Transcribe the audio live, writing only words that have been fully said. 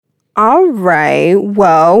All right.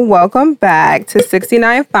 Well, welcome back to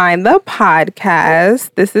 69 Fine, the podcast.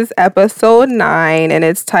 This is episode 9, and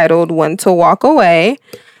it's titled When to Walk Away.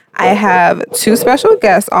 I have 2 special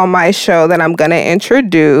guests on my show that I'm going to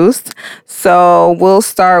introduce. So we'll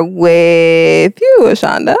start with you,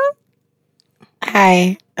 Ashonda.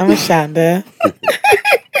 Hi, I'm Ashonda.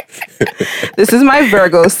 This is my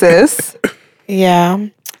Virgo sis. Yeah.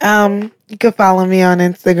 You can follow me on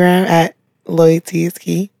Instagram at Loyalty is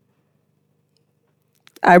Key.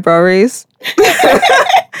 Eyebrow raise.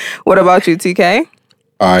 What about you, TK?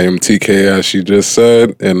 I am TK, as she just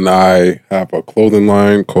said, and I have a clothing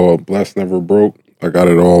line called Blessed Never Broke. I got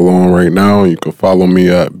it all on right now. You can follow me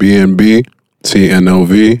at BNB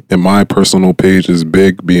TNLV, and my personal page is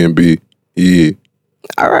Big BNB. Yeah.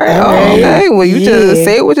 All right. Okay. Well, you just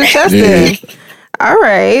say it with your chest in. All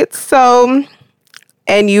right. So,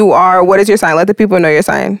 and you are, what is your sign? Let the people know your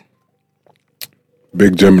sign.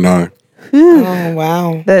 Big Gemini. Oh,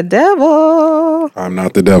 wow. The devil. I'm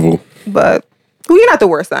not the devil. But, well, you're not the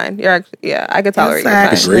worst sign. You're actually, yeah, I could tolerate your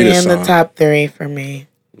That's sign. actually in the top 3 for me.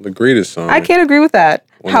 The greatest sign. I can't agree with that.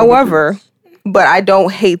 However, but I don't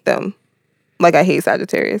hate them. Like I hate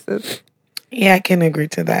Sagittarius. Yeah, I can agree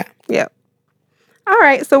to that. Yeah. All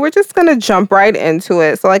right, so we're just going to jump right into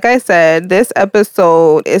it. So like I said, this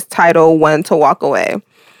episode is titled When to Walk Away.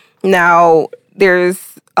 Now, there's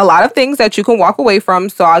a lot of things that you can walk away from,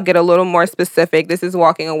 so I'll get a little more specific. This is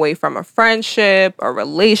walking away from a friendship, a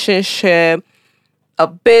relationship, a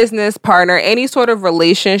business partner, any sort of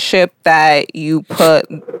relationship that you put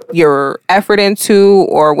your effort into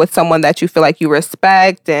or with someone that you feel like you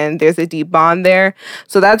respect and there's a deep bond there.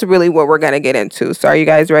 So that's really what we're going to get into. So are you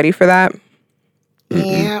guys ready for that?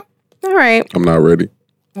 Yeah. All right. I'm not ready.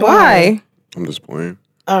 Why? I'm just playing.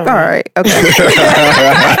 All right. Okay.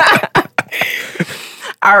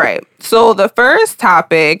 All right. So the first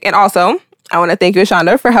topic, and also I want to thank you,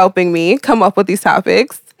 Ashonda, for helping me come up with these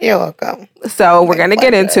topics. You're welcome. So we're going to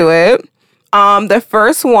get into it. The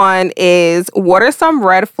first one is, what are some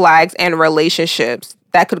red flags in relationships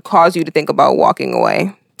that could cause you to think about walking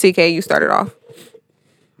away? TK, you started off.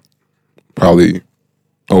 Probably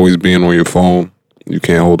always being on your phone. You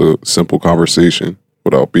can't hold a simple conversation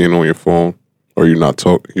without being on your phone, or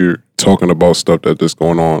you're talking about stuff that's just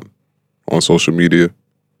going on social media.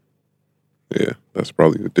 Yeah, that's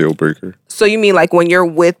probably a deal breaker. So you mean like when you're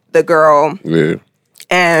with the girl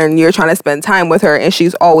and you're trying to spend time with her and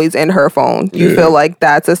she's always in her phone, you feel like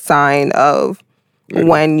that's a sign of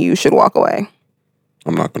when you should walk away?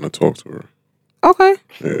 I'm not going to talk to her. Okay.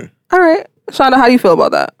 Yeah. All right. Shonda, how do you feel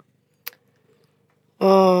about that?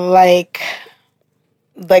 Like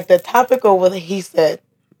the topic or what he said,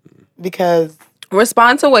 because...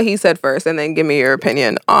 Respond to what he said first and then give me your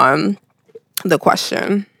opinion on the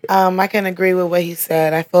question. I can agree with what he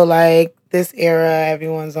said. I feel like this era,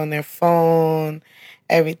 everyone's on their phone.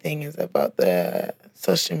 Everything is about the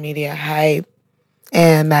social media hype.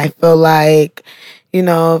 And I feel like,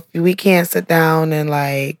 if we can't sit down and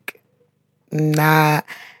like not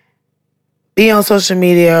be on social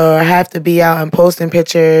media or have to be out and posting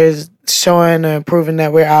pictures, showing or proving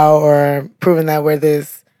that we're out or proving that we're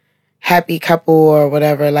this happy couple or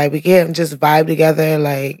whatever, like we can't just vibe together,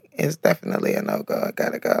 like it's definitely a no-go. I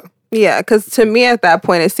gotta go. Yeah, because to me at that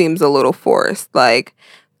point it seems a little forced. Like,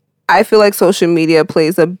 I feel like social media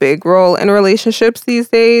plays a big role in relationships these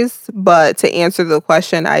days, but to answer the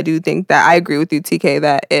question, I do think that I agree with you, TK,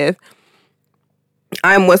 that if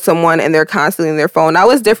I'm with someone and they're constantly in their phone. Now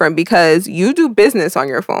it's different because you do business on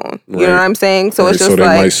your phone. You know what I'm saying? So it's just so they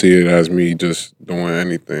like, might see it as me just doing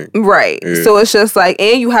anything. Right. Yeah. So it's just like,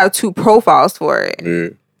 and you have 2 profiles for it. Yeah.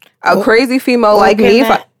 A crazy female like me,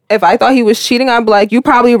 if I thought he was cheating, I'd be like, you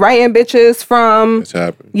probably writing bitches from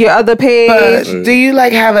your other page. But do you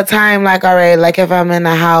like have a time like, all right, like if I'm in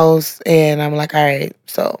the house and I'm like, all right,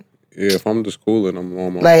 so. Yeah, if I'm just cooling, I'm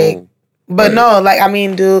on my phone. But no, like, I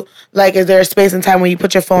mean, is there a space and time when you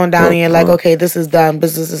put your phone down and you're like, okay, this is done,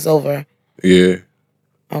 business is over? Yeah. Okay.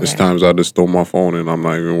 There's times I just throw my phone and I'm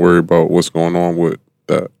not even worried about what's going on with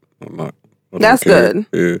that. That's good.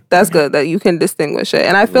 Yeah. That's good that you can distinguish it.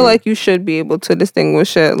 And I feel like you should be able to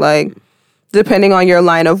distinguish it, like, depending on your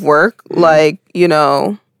line of work, like,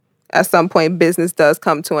 at some point business does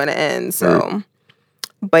come to an end. So,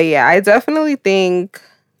 but yeah, I definitely think,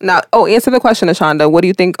 answer the question, Ashonda. What do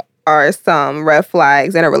you think are some red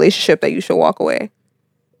flags in a relationship that you should walk away?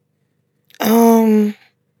 I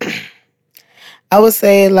would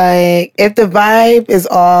say, like, if the vibe is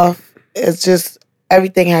off, it's just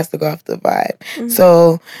everything has to go off the vibe. Mm-hmm.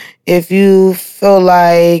 So if you feel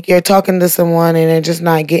like you're talking to someone and they're just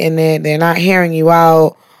not getting it, they're not hearing you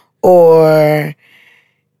out, or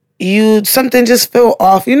something just feel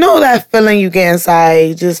off. You know that feeling you get inside,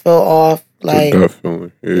 you just feel off. Like,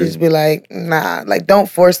 definitely. Yeah. You just be like, nah, like, don't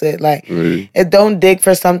force it. Like, don't dig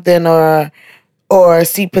for something or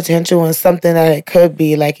see potential in something that it could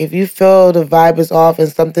be. Like, if you feel the vibe is off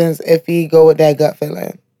and something's iffy, go with that gut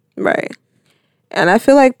feeling. Right. And I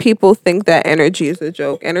feel like people think that energy is a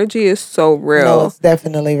joke. Energy is so real. No, it's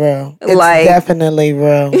definitely real. It's Like- definitely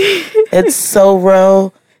real. It's so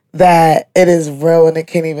real that it is real and it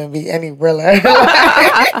can't even be any realer.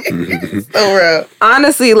 It's so real.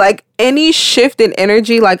 Honestly, like any shift in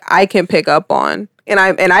energy, like I can pick up on. And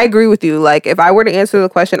I agree with you. Like if I were to answer the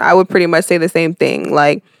question, I would pretty much say the same thing.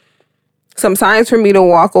 Like some signs for me to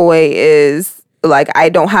walk away is like I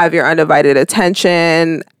don't have your undivided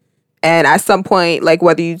attention. And at some point, like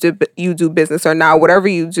whether you do business or not, whatever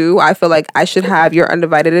you do, I feel like I should have your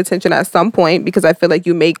undivided attention at some point because I feel like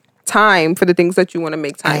you make time for the things that you want to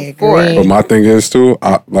make time for. But my thing is too,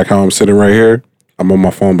 like how I'm sitting right here, I'm on my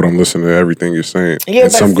phone, but I'm listening to everything you're saying. Yeah,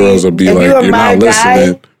 and some girls will be if like, you were you're my not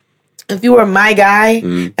listening. guy, if you were my guy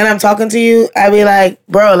and I'm talking to you, I'd be like,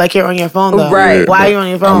 bro, like you're on your phone though. Right. Why are you on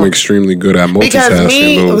your phone? I'm extremely good at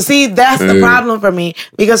multitasking. Because that's the problem for me.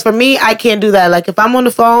 Because for me, I can't do that. Like if I'm on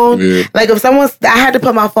the phone, like if I had to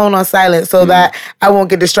put my phone on silent so that I won't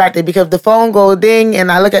get distracted. Because the phone go ding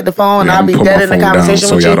and I look at the phone and I'll be dead in the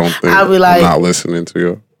conversation with you. I'll be like, I'm not listening to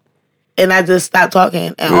you. And I just stop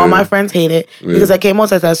talking. And all my friends hate it because I can't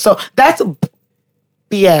multitask. So that's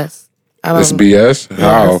BS. It's BS?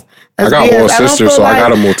 How? I got BS. one sister, so I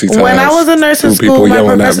gotta multitask. When I was in nursing school, my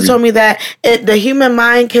professor me. told me that the human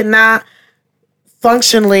mind cannot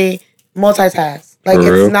functionally multitask. Like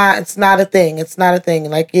it's not a thing. It's not a thing.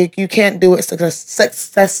 Like you can't do it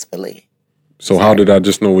successfully. So how did I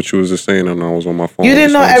just know what you was just saying and I was on my phone? You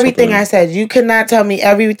didn't know everything I said. You could not tell me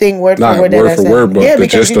everything word for word that I said. Word, but the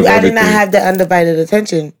because gist of I everything. did not have the undivided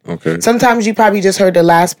attention. Okay. Sometimes you probably just heard the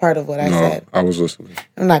last part of what I said. I was listening.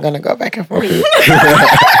 I'm not gonna go back and forth. Okay.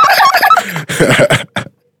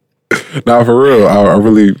 Nah, for real. I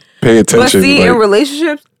really pay attention. But see, in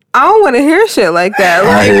relationships, I don't want to hear shit like that.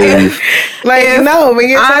 No, when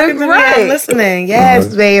you're talking to me, I'm listening.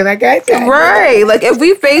 Yes, babe, I got you. Right. Like if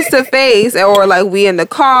we face to face or like we in the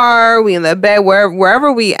car, we in the bed,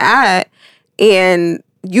 wherever we at, and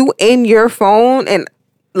you in your phone and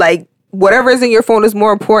like whatever is in your phone is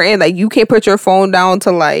more important. Like you can't put your phone down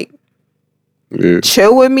to like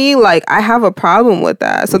chill with me. Like I have a problem with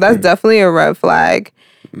that. So that's definitely a red flag.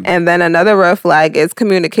 And then another red flag is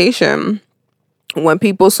communication. When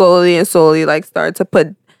people slowly like start to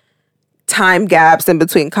put time gaps in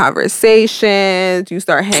between conversations, you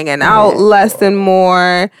start hanging out less and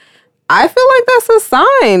more. I feel like that's a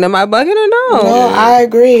sign. Am I bugging or no? No, I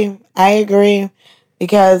agree.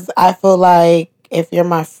 Because I feel like if you're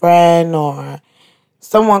my friend or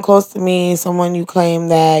someone close to me, someone you claim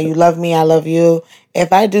that you love me, I love you.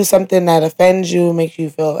 If I do something that offends you, makes you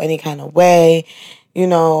feel any kind of way, you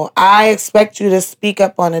know, I expect you to speak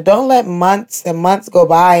up on it. Don't let months and months go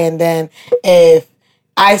by and then if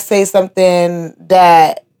I say something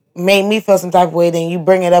that made me feel some type of way, then you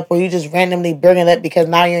bring it up or you just randomly bring it up because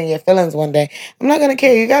now you're in your feelings one day. I'm not going to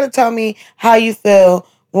care. You got to tell me how you feel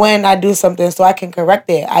when I do something so I can correct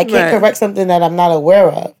it. I can't correct something that I'm not aware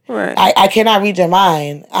of. Right. I cannot read your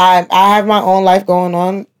mind. I have my own life going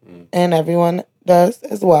on and everyone does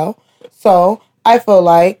as well. So I feel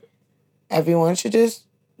like everyone should just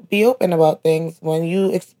be open about things. When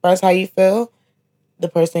you express how you feel, the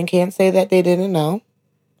person can't say that they didn't know.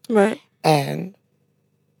 Right. And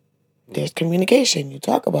there's communication. You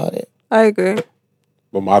talk about it. I agree.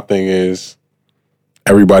 But my thing is,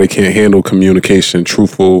 everybody can't handle communication,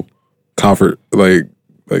 truthful, comfort, like.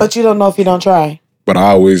 But you don't know if you don't try. But I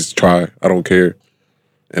always try. I don't care.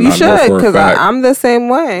 And you should, because I'm the same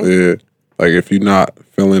way. Yeah. Like, if you're not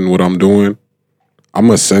feeling what I'm doing, I'm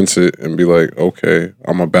going to sense it and be like, okay,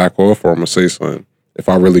 I'm going to back off or I'm going to say something. If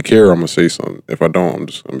I really care, I'm going to say something. If I don't, I'm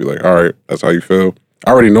just going to be like, all right, that's how you feel.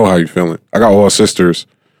 I already know how you're feeling. I got all sisters,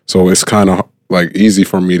 so it's kind of like easy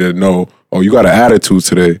for me to know, oh, you got an attitude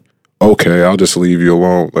today. Okay, I'll just leave you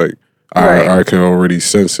alone. Like, I can already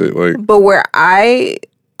sense it. Like, but where I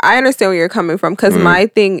understand where you're coming from, because my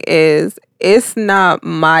thing is, it's not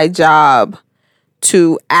my job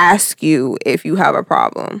to ask you if you have a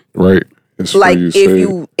problem. Right. It's like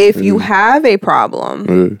if you have a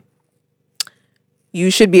problem, you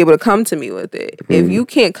should be able to come to me with it. If you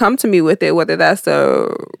can't come to me with it, whether that's a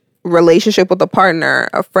relationship with a partner,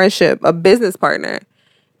 a friendship, a business partner,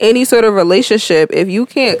 any sort of relationship, if you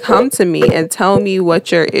can't come to me and tell me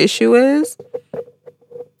what your issue is,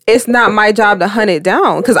 it's not my job to hunt it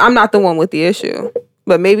down because I'm not the one with the issue.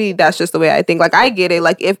 but maybe that's just the way I think. Like, I get it.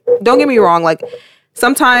 Like, don't get me wrong, like,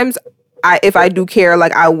 sometimes if I do care,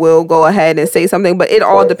 like, I will go ahead and say something, but it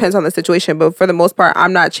all depends on the situation. But for the most part,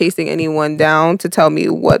 I'm not chasing anyone down to tell me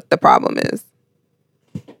what the problem is.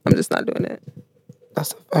 I'm just not doing it.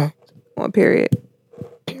 That's a fact. On period.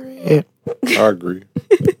 Period. I agree.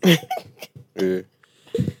 Yeah.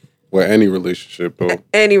 With any relationship, though.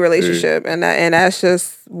 Any relationship. Yeah. And that's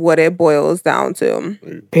just what it boils down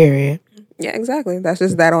to. Period. Yeah, exactly. That's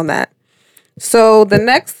just that on that. So the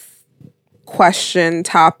next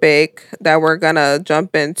topic that we're going to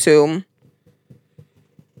jump into,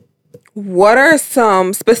 what are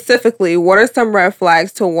some red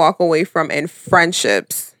flags to walk away from in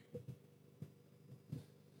friendships?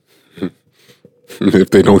 If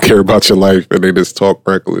they don't care about your life and they just talk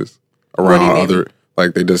reckless around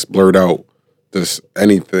like they just blurt out just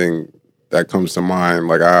anything that comes to mind.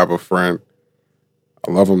 Like, I have a friend,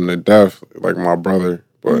 I love him to death, like my brother,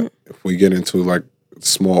 but if we get into like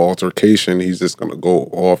small altercation, he's just gonna go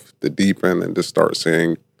off the deep end and just start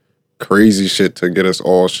saying crazy shit to get us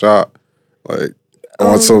all shot, like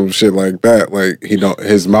on some shit like that. Like,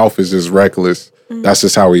 his mouth is just reckless. That's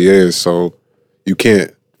just how he is. So you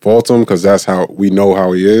can't fault him because that's how we know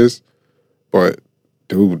how he is. But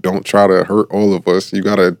dude, don't try to hurt all of us. You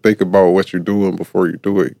gotta think about what you're doing before you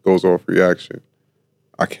do it. It goes off reaction.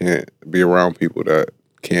 I can't be around people that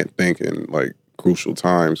can't think in like crucial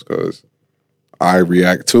times because I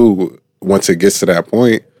react too. Once it gets to that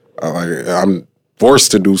point, I'm forced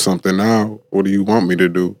to do something now. What do you want me to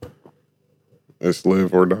do? Let's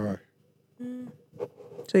live or die.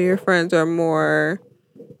 So your friends are more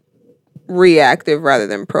reactive rather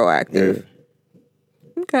than proactive.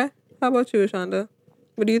 Yeah. Okay. How about you, Ashonda?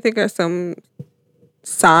 What do you think are some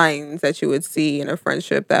signs that you would see in a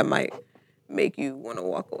friendship that might make you want to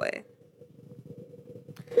walk away?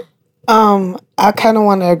 I kind of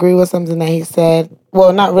want to agree with something that he said.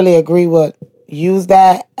 Well, not really agree, but use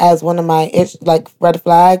that as one of my red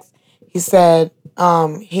flags. He said,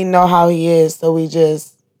 he know how he is, so we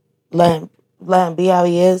just let him be how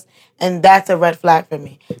he is, and that's a red flag for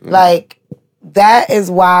me. Like, that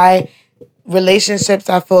is why relationships,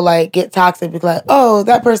 I feel like, get toxic because, like, oh,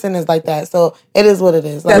 that person is like that, so it is what it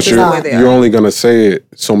is. Like, that's just the way they are. You're only gonna say it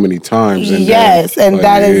so many times. And yes, then, and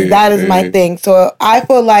that is my thing. So I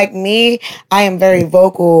feel like I am very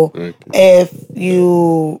vocal. If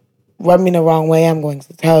you rub me the wrong way, I'm going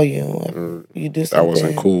to tell you. If you do something that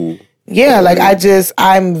wasn't cool. Yeah, like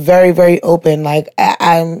I'm very, very open. Like,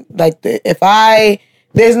 I'm like,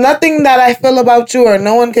 there's nothing that I feel about you, or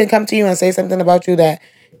no one can come to you and say something about you that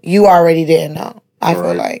you already didn't know. I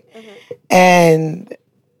feel like, and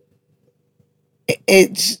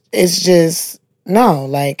it's just no.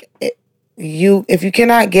 Like, if you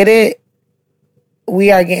cannot get it,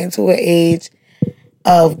 we are getting to an age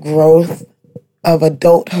of growth, of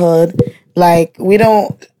adulthood. Like, we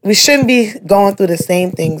shouldn't be going through the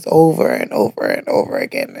same things over and over and over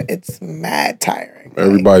again. It's mad tiring.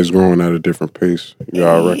 Everybody's growing at a different pace. You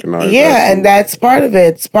gotta recognize that. Yeah, and that's part of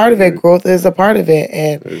it. It's part of it. Growth is a part of it.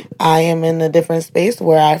 And I am in a different space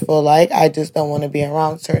where I feel like I just don't want to be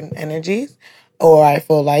around certain energies, or I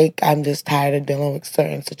feel like I'm just tired of dealing with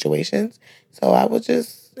certain situations. So I would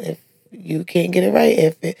just, if you can't get it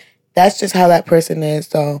right, that's just how that person is.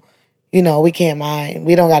 So, we can't mind.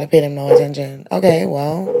 We don't got to pay them no attention. Okay,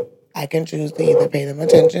 well, I can choose to either pay them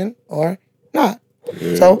attention or not.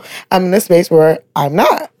 Yeah. So I'm in a space where I'm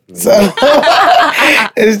not. So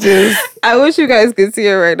it's just. I wish you guys could see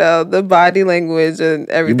it right now. The body language and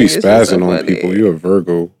everything. You be spazzing on people. You're a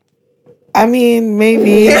Virgo. I mean,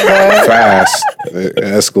 maybe. Fast. It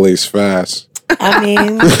escalates fast. I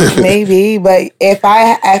mean, maybe, but if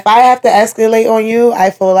I have to escalate on you, I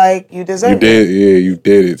feel like you deserve it. You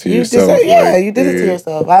did it to yourself. You did it to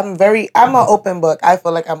yourself. I'm an open book. I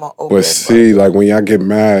feel like I'm an open book. But see, like, when y'all get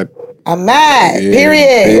mad, I'm mad.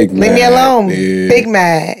 Period. Leave me alone. Yeah. Big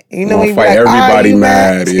mad. You know, we fight everybody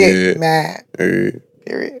mad. Yeah. Mad. Yeah.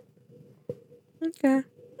 Period. Okay.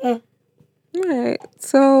 All right.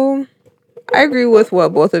 So I agree with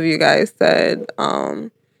what both of you guys said.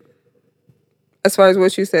 As far as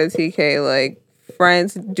what you said, TK, like,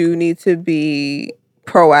 friends do need to be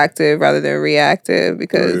proactive rather than reactive,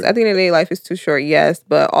 because at the end of the day, life is too short, yes,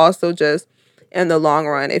 but also just in the long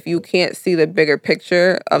run, if you can't see the bigger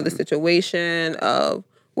picture of the situation, of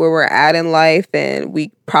where we're at in life, then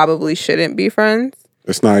we probably shouldn't be friends.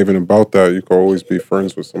 It's not even about that. You can always be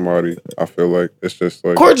friends with somebody. I feel like it's just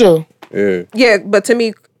like cordial. Yeah. Yeah, but to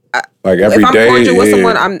me, like, every if I'm day, cordial with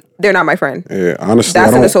someone, they're not my friend. Yeah, honestly,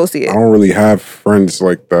 that's an associate. I don't really have friends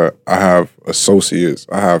like that. I have associates.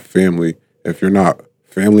 I have family. If you're not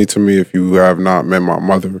family to me. If you have not met my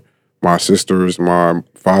mother, my sisters, my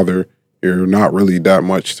father, you're not really that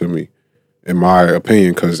much to me, in my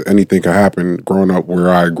opinion, because anything can happen. Growing up where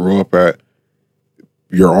I grew up at,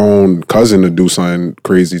 your own cousin to do something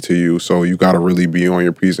crazy to you, so you got to really be on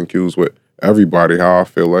your P's and Q's with everybody, how I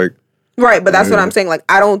feel like. Right, but that's what I'm saying. Like,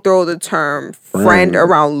 I don't throw the term friend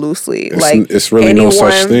around loosely. It's really no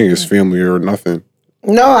such thing as family or nothing.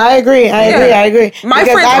 No, I agree. I agree. My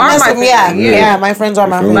friends are my family. Yeah, my friends are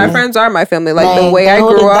my family. My friends are my family. Like, the way I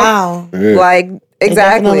grew up. Like,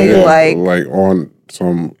 exactly. Like on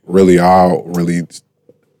some really, I'll really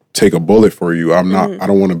take a bullet for you. I'm not, I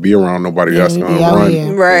don't want to be around nobody that's going to run.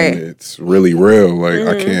 Yeah. Right. And it's really real. Like,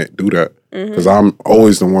 I can't do that. Because I'm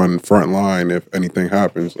always the one front line if anything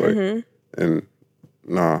happens. Like, and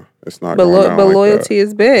nah, it's not going down But like loyalty that.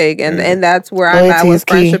 is big. And that's where Loyalty I'm at with is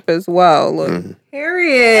key. friendship as well. Look,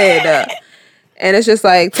 period. And it's just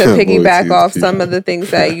like, to Loyalty piggyback is off key. some of the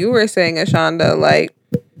things that you were saying, Ashonda, like,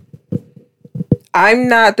 I'm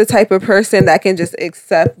not the type of person that can just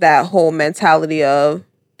accept that whole mentality of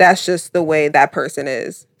that's just the way that person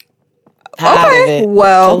is. Tired of it.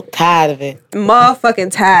 Well, so tired of it.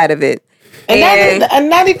 Motherfucking tired of it. And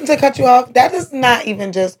not even to cut you off, that is not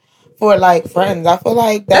even just for like friends. I feel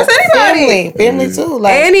like that's anybody. family too.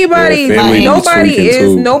 Like Anybody, Yeah, family nobody needs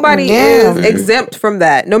tweaking, nobody too. is exempt from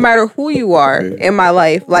that. No matter who you are in my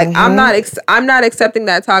life, like I'm not accepting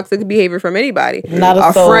that toxic behavior from anybody. Not a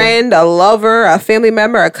a soul. friend, a lover, a family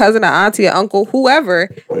member, a cousin, an auntie, an uncle, whoever.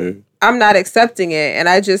 Yeah. I'm not accepting it, and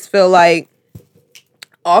I just feel like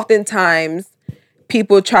oftentimes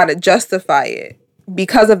people try to justify it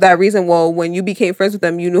because of that reason. Well, when you became friends with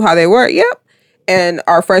them, you knew how they were. Yep. And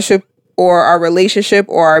our friendship or our relationship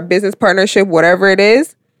or our business partnership, whatever it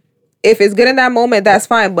is, if it's good in that moment, that's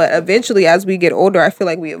fine. But eventually, as we get older, I feel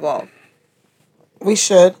like we evolve. we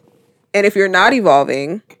should. And if you're not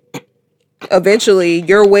evolving, eventually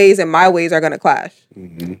your ways and my ways are going to clash.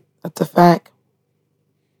 That's a fact.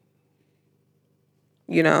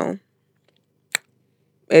 You know,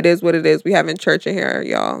 it is what it is. We having church in here,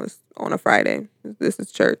 y'all. It's on a Friday. This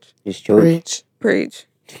is church. It's church. Preach. Preach.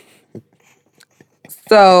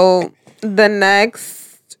 So the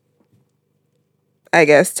next, I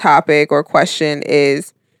guess, topic or question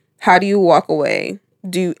is, how do you walk away?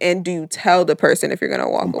 Do you tell the person if you're gonna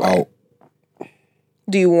walk away? Out.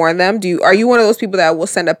 Do you warn them? Are you one of those people that will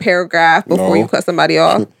send a paragraph before you cut somebody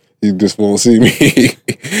off? You just won't see me.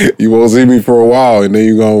 You won't see me for a while, and then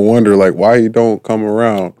you're gonna wonder like why you don't come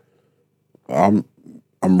around. I'm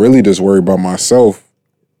really just worried about myself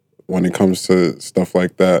when it comes to stuff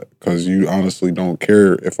like that, because you honestly don't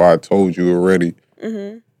care if I told you already.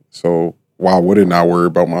 So why wouldn't I worry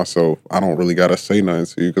about myself? I don't really gotta say nothing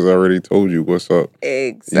to you because I already told you what's up.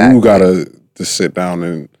 Exactly. You gotta just sit down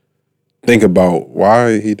and think about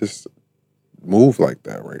why he just move like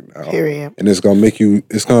that right now. Period. And it's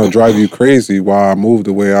gonna drive you crazy why I move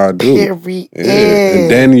the way I do. Period. Yeah.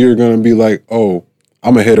 And then you're gonna be like, oh,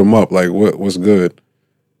 I'm gonna hit him up. Like, what's good?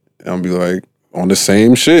 And I'll be like, on the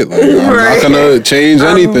same shit. Like, I'm not gonna change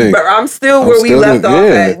anything. But I'm still where we left off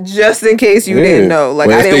at, just in case you didn't know. Like,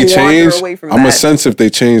 but I didn't wander away from that. I'm a sense if they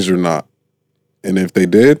changed or not. And if they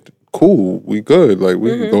did, cool, we good. Like,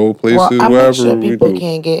 we can go places, Well, I wherever make sure we people do.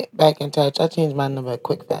 can't get back in touch. I changed my number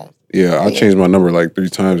quick fast. Yeah, I changed my number like 3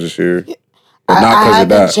 times this year. But I not because of haven't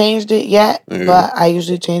that. changed it yet, but I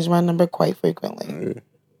usually change my number quite frequently.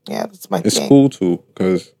 Yeah, that's my It's thing. cool too,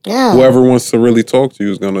 because Yeah. whoever wants to really talk to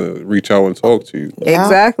you is gonna reach out and talk to you. Yeah.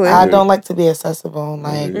 Exactly. I don't like to be accessible.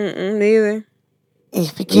 Like, Neither.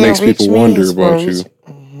 if you It can't makes reach people me, wonder it's about for you. reach-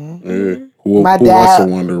 Yeah. Who My wants dad,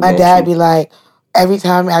 to wonder my about dad you? be like, every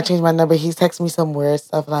time I change my number, he's texting me some weird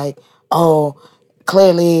stuff like, "Oh,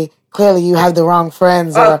 clearly you have the wrong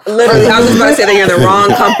friends." Or Literally, I was just about to say that you're in the wrong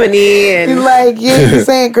company. he's And like, "Yeah, you're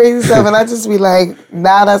saying crazy stuff," and I just be like,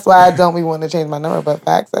 "Now that's why I don't be wanting to change my number." But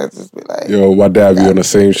facts, I just be like, Yo, my dad be on the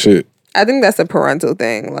same shit. I think that's a parental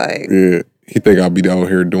thing. Like, Yeah. He think I'll be out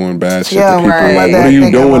here doing bad shit Yeah, to people. right. Like, My what are you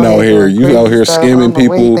think I'm doing out here? doing You out crazy here stuff. I scamming don't know What do you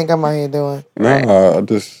people? think I'm out here doing? Nah, I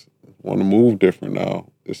just want to move different now.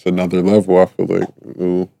 It's another level. I feel like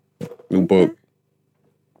new book.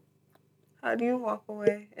 how do you walk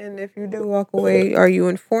away? And if you do walk away, are you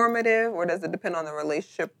informative, or does it depend on the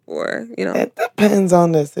relationship? Or It depends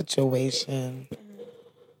on the situation.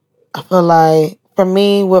 I feel like for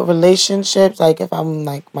me with relationships, like if I'm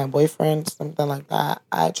like my boyfriend, something like that,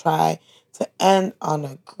 I try to end on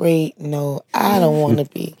a great note. I don't want to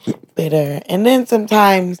be bitter. And then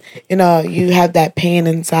sometimes, you have that pain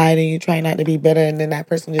inside and you try not to be bitter and then that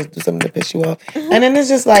person just do something to piss you off. And then it's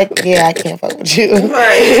just like, yeah, I can't fuck with you.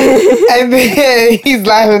 Right. And then he's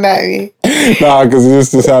laughing at me. Nah,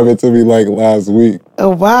 because this happened to me like last week. Oh,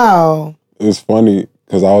 wow. It was funny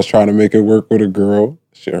because I was trying to make it work with a girl.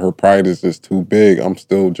 Her pride is just too big. I'm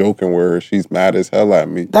still joking with her. She's mad as hell at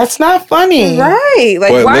me. That's not funny. Right.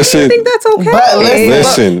 Like, but why listen, do you think that's okay? But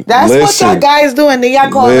listen. That's what y'all guys do, and then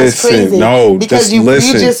y'all call us crazy. No, because you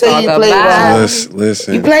just say you played with her.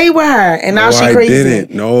 Listen. You played with her, and now she crazy. I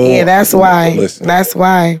didn't. No. Yeah, that's why. Listen. That's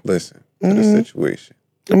why. Listen to the situation.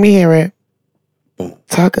 Let me hear it. Boom.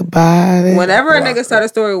 Talk about it. Whenever a nigga start a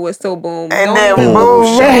story with so boom. And then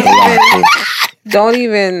boom. Don't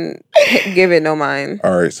even give it no mind.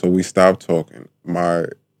 All right, so we stopped talking. My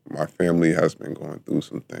family has been going through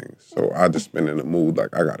some things, so I just been in the mood like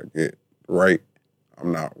I gotta get right.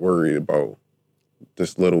 I'm not worried about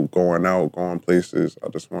this little going out, going places. I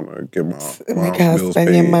just want to get my bills spend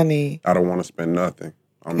paid. Your money. I don't want to spend nothing.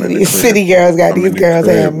 I'm in these city girls got these girls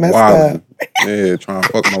that messed up. Yeah, trying to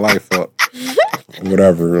fuck my life up.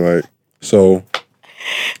 Whatever, like so.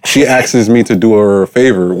 She asks me to do her a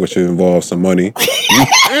favor, which involves some money.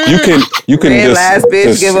 You can Man, just last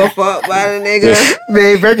bitch give a fuck by the nigga.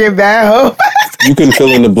 They breaking bad hope. You can fill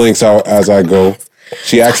in the blanks out as I go.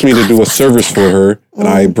 She asked me to do a service for her, and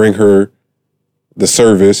I bring her the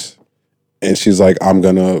service, and she's like, "I'm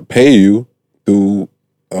gonna pay you through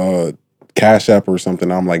Cash App or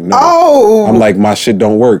something." I'm like, "No." Oh. I'm like, "My shit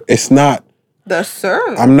don't work. It's not the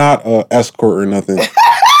service. I'm not an escort or nothing."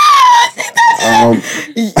 I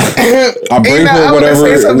bring her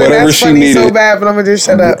whatever she needed. So bad, but I'm gonna just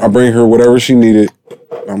shut up. I bring her whatever she needed.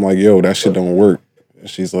 I'm like, yo, that shit don't work. And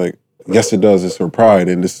she's like, yes, it does. It's her pride,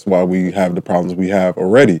 and this is why we have the problems we have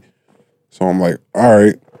already. So I'm like, all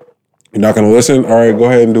right, you're not gonna listen? All right, go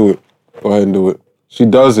ahead and do it. Go ahead and do it. She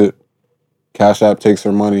does it. Cash App takes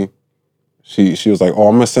her money. She was like, oh,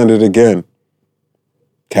 I'm gonna send it again.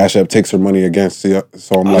 Cash App takes her money again. So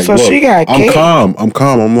I'm like, so look, she got cake. I'm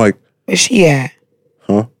calm. I'm like, where's she at?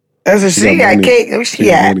 Huh? That's what she got cake. Where's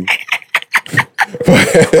she at?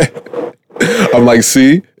 I'm like,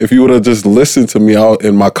 see, if you would have just listened to me out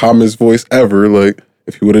in my calmest voice ever, like,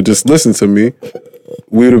 if you would have just listened to me,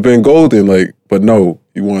 we would have been golden. Like, but no,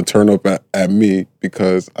 you want to turn up at me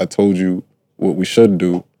because I told you what we should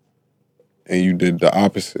do, and you did the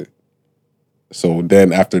opposite. So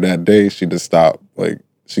then after that day, she just stopped. Like,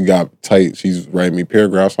 she got tight. She's writing me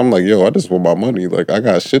paragraphs. I'm like, yo, I just want my money. Like, I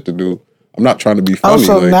got shit to do. I'm not trying to be funny.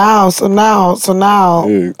 So now.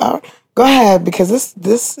 Yeah. Go ahead, because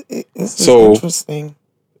this is interesting.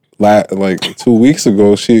 Like 2 weeks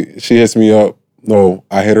ago, she hits me up. No,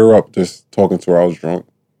 I hit her up just talking to her. I was drunk.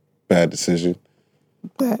 Bad decision.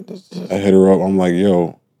 I hit her up. I'm like,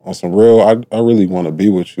 yo, on some real, I really want to be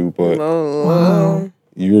with you, but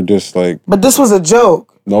you're just like. But this was a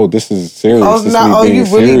joke. No, this is serious. Oh, this no, you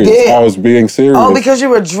really did. I was being serious. Oh, because you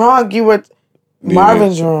were drunk. You were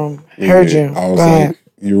Marvin's room. Heard you. I was like,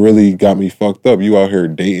 you really got me fucked up. You out here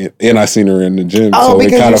dating, and I seen her in the gym. Oh, so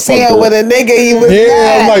because you see her with a nigga. He was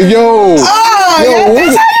I'm like, yo.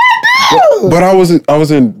 Oh, But I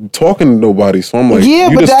wasn't talking to nobody, so I'm like,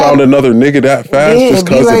 you just found another nigga that fast just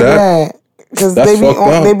because of that. Because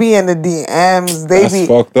they be in the DMs. That's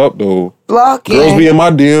fucked up though. Blocking. Girls be in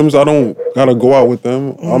my DMs. I don't gotta go out with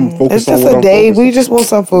them. I'm focused on what I'm focused on. It's just a date. We just want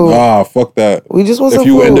some food. Nah, fuck that. We just want some food.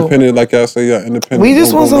 If you independent, like I say, yeah, independent. We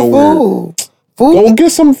just want some food. Go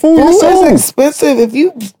get some food. Food is expensive. If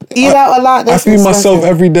you eat out a lot, that's I feed myself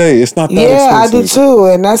every day. It's not that expensive. Yeah, I do too,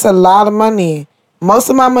 and that's a lot of money. Most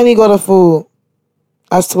of my money go to food.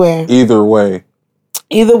 I swear. Either way,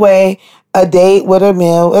 a date with a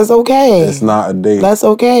meal is okay. It's not a date. That's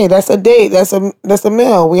okay. That's a date. That's a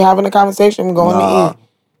meal. We having a conversation. We're going to eat.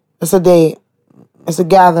 It's a date. It's a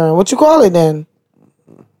gathering. What you call it then?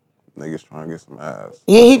 Niggas trying to get some ass.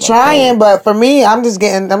 Yeah, he trying, but for me, I'm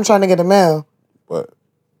trying to get a meal. But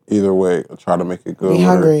either way, I try to make it good. Be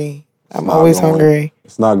hungry. I'm always hungry.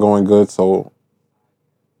 It's not going good, so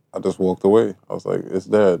I just walked away. I was like, it's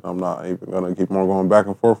dead. I'm not even going to keep on going back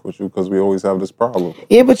and forth with you because we always have this problem.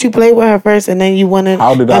 Yeah, but you played with her first and then you wanted...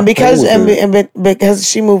 How did I play with her? Because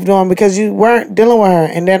she moved on, because you weren't dealing with her,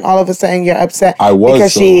 and then all of a sudden you're upset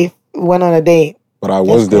because she went on a date. But I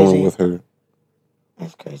was dealing with her.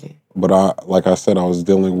 That's crazy. But like I said, I was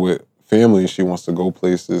dealing with family. She wants to go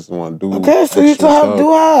places and want to do... Okay, so you told her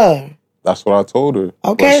do her. That's what I told her.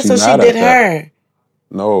 Okay, so she did her.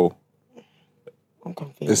 No. I'm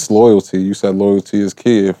confused. It's loyalty. You said loyalty is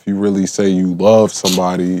key. If you really say you love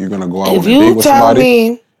somebody, you're going to go out on a date with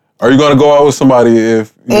somebody. Are you gonna go out with somebody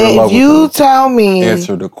if you're in love If you with them? tell me,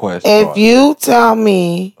 Answer the question. if you tell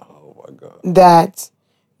me Oh my God. that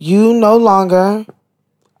you no longer.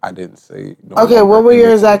 I didn't say. No Okay, longer what were your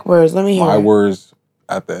anything. exact words? Let me hear My it. words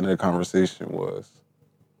at the end of the conversation was,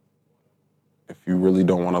 if you really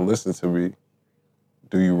don't want to listen to me,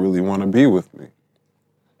 do you really want to be with me?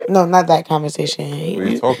 No, not that conversation. What are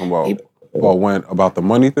you talking about? About the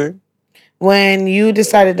money thing? When you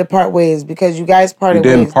decided to part ways because you guys We parted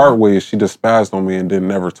didn't ways. part ways. She just spazzed on me and didn't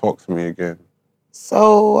never talk to me again.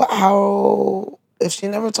 So how, if she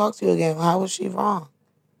never talked to you again, how was she wrong?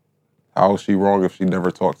 How was she wrong if she never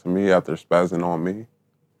talked to me after spazzing on me?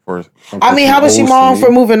 I mean, how was she wrong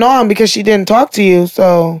for moving on because she didn't talk to you?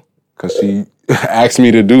 So because she asked me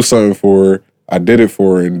to do something for her. I did it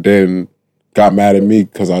for her and then got mad at me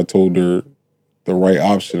because I told her the right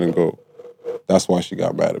option and go. That's why she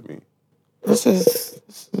got mad at me. this is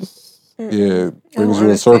Yeah, it brings you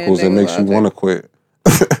in circles and makes you want to quit.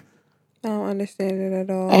 I don't understand it at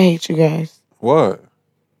all. I hate you guys. What?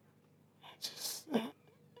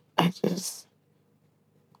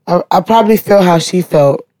 I probably feel how she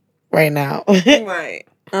felt right now. Right.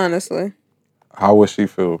 Honestly. How would she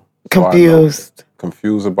feel? Confused.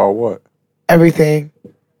 Confused about what? Everything.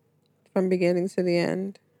 From beginning to the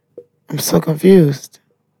end. I'm so confused.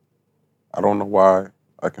 I don't know why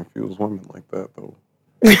I confuse women like that though.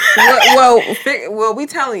 well, we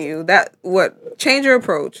telling you that change your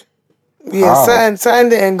approach. Yeah, How? something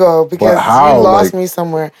didn't go because how? you lost me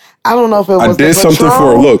somewhere. I don't know if it was I did something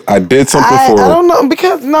for her. Look, I did something for her. I don't know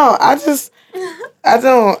because I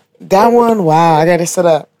don't. That one, wow, I gotta sit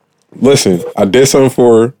up. Listen, I did something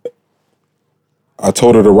for her. I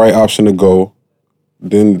told her the right option to go.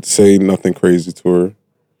 Didn't say nothing crazy to her.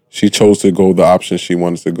 She chose to go the option she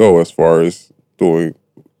wanted to go as far as doing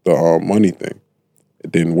the money thing.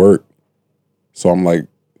 It didn't work. So I'm like,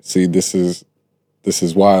 see, this is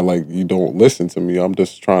why like you don't listen to me. I'm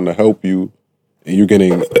just trying to help you, and you're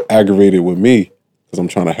getting aggravated with me because I'm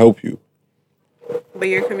trying to help you. But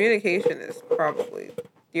your communication is probably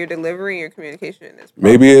your delivery and your communication is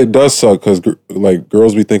Maybe it does suck because like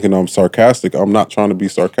girls be thinking I'm sarcastic. I'm not trying to be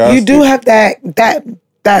sarcastic. You do have that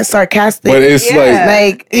sarcastic, but it's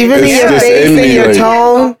like even in it's your just face in and me, your like-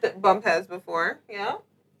 tone. Bump heads before, yeah.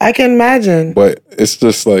 I can imagine. But it's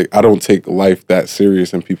just like I don't take life that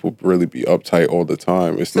serious, and people really be uptight all the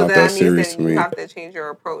time. It's So not that serious means to me. you have to change your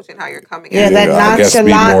approach and how you're coming. Yeah, at that it. I guess be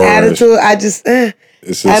nonchalant more- attitude. I just,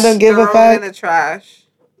 It's just, I don't give a Throw it in fuck. the trash.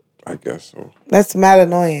 I guess so. That's mad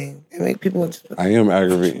annoying. It make people just. I am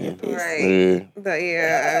aggravating. Right.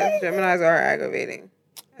 Yeah, Geminis are aggravating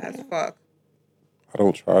as fuck. I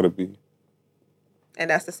don't try to be. And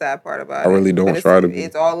that's the sad part about it. I really don't But try to be.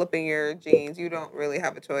 It's all up in your genes. You don't really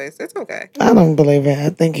have a choice. It's okay. I don't believe it. I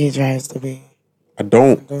think he tries to be. I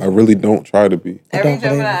don't. I really don't try to be. Every don't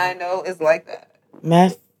believe Gemini it. I know is like that.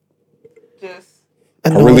 Math. Just I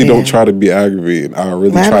really don't try to be aggravating. I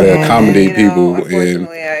really Mad try to annoying. accommodate people. And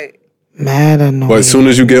unfortunately, Mad annoying. but as soon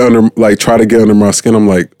as you get under, like, try to get under my skin, I'm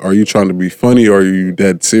like, are you trying to be funny or are you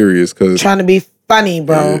dead serious? Because trying to be funny,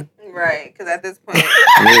 bro. right, because at this point,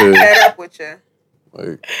 Yeah. fed up with you.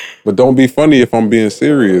 Like, but don't be funny if I'm being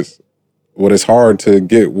serious. Well, it's hard to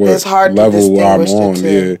get what It's hard to level I'm distinguish the on.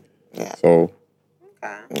 two. Yeah. Yeah. So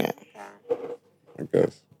Okay. Yeah. I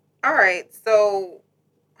guess. All right. So,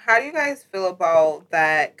 how do you guys feel about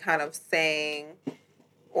that kind of saying?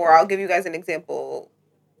 Or I'll give you guys an example.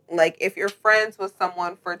 Like, if you're friends with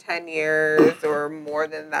someone for 10 years or more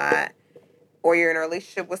than that, or you're in a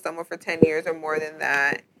relationship with someone for 10 years or more than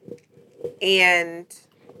that, and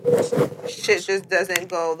shit just doesn't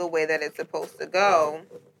go the way that it's supposed to go,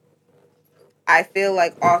 I feel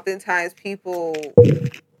like oftentimes people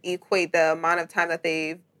equate the amount of time that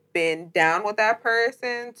they've been down with that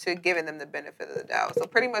person to giving them the benefit of the doubt. So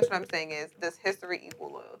pretty much what I'm saying is, does history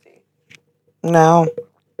equal loyalty? No.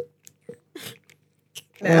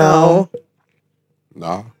 No.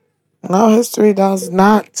 Nah. No, history does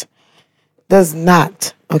not. Does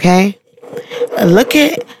not. Okay. Look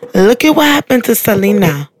at what happened to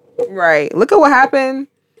Selena. Right. Look at what happened.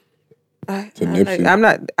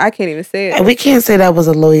 Nipsey. I can't even say it. And we can't say that was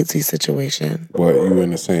a loyalty situation. But you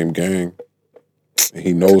in the same gang. And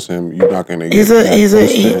he knows him. You're not gonna. Get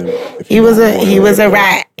He was a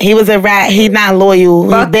rat. He was a rat. He not loyal.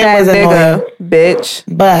 Fuck He been that wasn't nigga, loyal.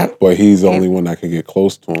 bitch. But he's the only one that can get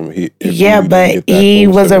close to him. but he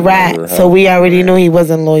was a rat, so we already knew he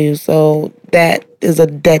wasn't loyal. So that is a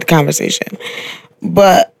dead conversation.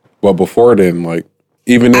 But before then, like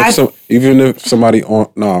even if somebody for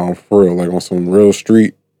real, like on some real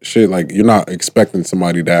street shit, like you're not expecting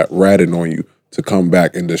somebody that ratted on you to come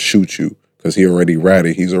back and just shoot you. because he already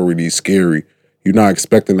ratted. He's already scary. You're not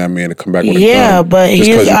expecting that man to come back with a gun. Yeah, but just 'cause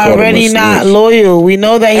he's you called him a already not snitch. loyal. We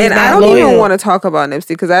know that he's And not I don't loyal. even want to talk about Nipsey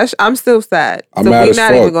because I'm still sad. I'm so mad we're as not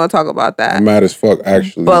fuck. even going to talk about that. I'm mad as fuck,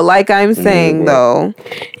 actually. But like I'm saying, but- though,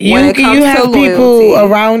 You when it comes you to have loyalty, people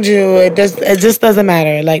around you. It just doesn't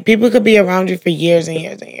matter. Like people could be around you for years and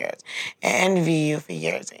years and years and envy you for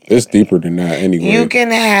years and years. It's deeper than that anyway. You can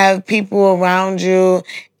have people around you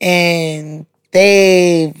and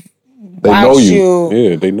they know watch you.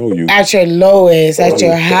 Yeah, they know you. at your lowest, at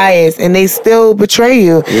your highest, and they still betray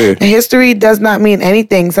you. Yeah. History does not mean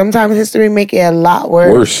anything. Sometimes history make it a lot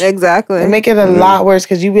worse. Worse. exactly. It make it a lot worse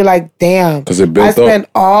because you be like, damn. 'Cause it I built up. spent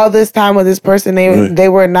all this time with this person. They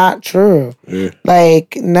were not true. Yeah.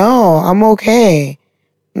 Like, no, I'm okay.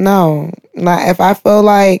 No. Not if I feel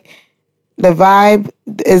like the vibe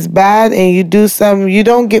is bad and you do something, you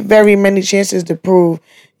don't get very many chances to prove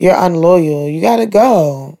you're unloyal. You gotta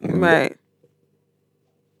go. Right.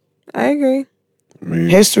 I agree. I mean,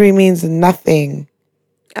 History means nothing.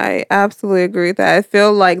 I absolutely agree with that. I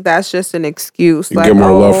feel like that's just an excuse. you like, get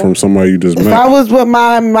more love oh, from somebody you just If met. I was with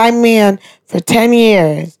my man for 10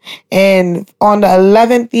 years and on the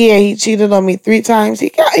 11th year he cheated on me 3 times,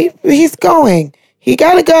 he's going. He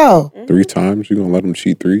gotta go. 3 times? You gonna let him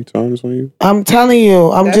cheat 3 times on you? I'm telling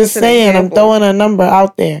you. I'm That's just an saying. I'm example. throwing a number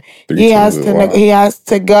out there. 3 He times has is to. wild. He has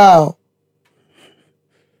to go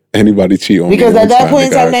Anybody cheat on because me at one that point in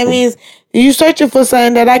they time, gotta that go. means you searching for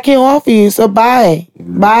something that I can't offer you. So bye,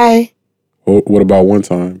 bye. What about one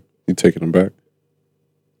time? You taking him back?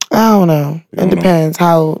 I don't know. don't It know. depends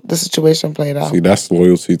how the situation played out. See, that's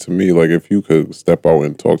loyalty to me. Like, if you could step out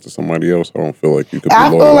and talk to somebody else, I don't feel like you could be I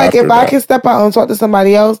loyal feel like after if that. I can step out and talk to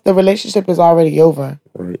somebody else, the relationship is already over.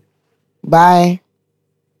 Right. Bye.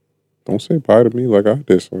 Don't say bye to me like I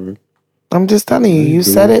did something. I'm just telling you. ain't You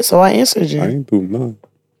doing said it. it, so I answered you. I ain't doing nothing.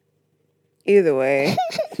 either way,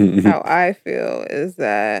 how I feel is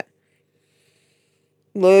that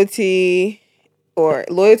loyalty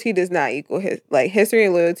does not equal history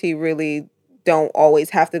and loyalty really don't always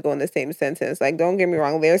have to go in the same sentence. Like, don't get me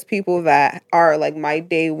wrong, there's people that are like my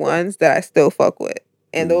day ones that I still fuck with.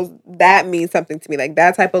 And that means something to me. Like,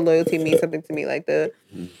 that type of loyalty means something to me. Like the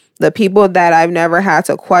people that I've never had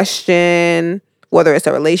to question, whether it's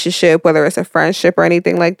a relationship, whether it's a friendship or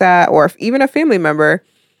anything like that, or even a family member,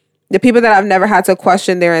 the people that I've never had to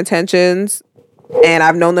question their intentions and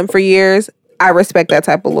I've known them for years, I respect that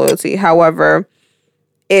type of loyalty. However,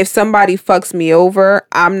 if somebody fucks me over,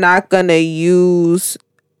 I'm not going to use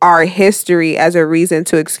our history as a reason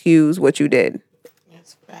to excuse what you did.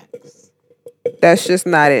 That's facts. That's just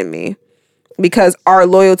not in me. Because our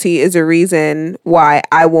loyalty is a reason why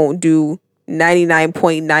I won't do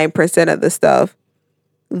 99.9% of the stuff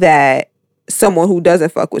that someone who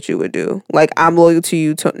doesn't fuck with you would do. Like, I'm loyal to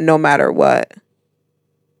you no matter what.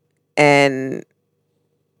 And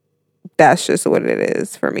that's just what it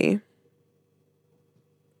is for me.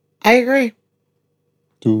 I agree.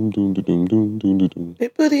 Doom, doom, doom, doom, doom, doom, doom.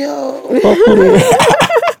 Big booty hole.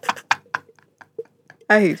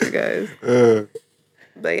 I hate you guys.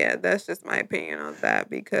 But yeah, that's just my opinion on that,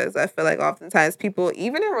 because I feel like oftentimes people,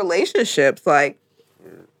 even in relationships, like,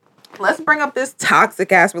 let's bring up this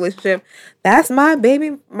toxic ass relationship. That's my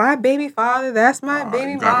baby father. That's my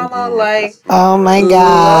baby mama. Like, Oh my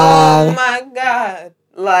God. oh my God.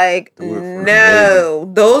 Like, Do it for the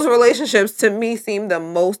no. Those relationships to me seem the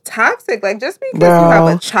most toxic. Like, just because Bro, you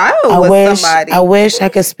have a child with somebody. I wish I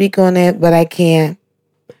could speak on it, but I can't.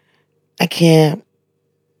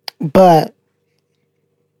 But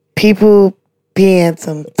people be in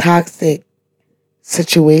some toxic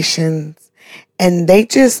situations and they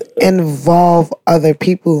just involve other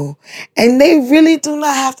people. And they really do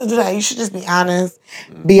not have to do that. You should just be honest,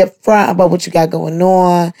 be upfront about what you got going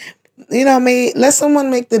on. You know what I mean? Let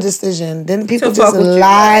someone make the decision. Then people To just fuck with you,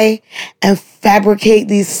 lie and fabricate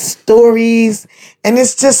these stories. And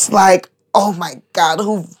it's just like, oh my God,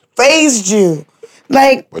 who raised you?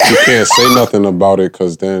 Like, But you can't say nothing about it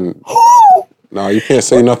because then... No, you can't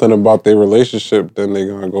say nothing about their relationship. Then they're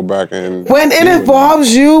going to go back and... when it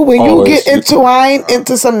involves you, when Oh, you get it's- entwined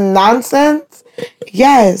into some nonsense,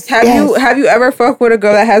 yes. Have you ever fucked with a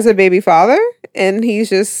girl that has a baby father and he's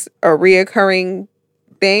just a reoccurring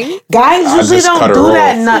thing? Guys I usually just don't cut her do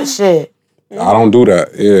that off. nut shit. I don't do that.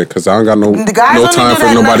 Yeah, because I don't got no, The guys no only time do for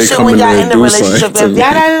that nut nobody shit coming when in y'all in and the do relationship. something to If me.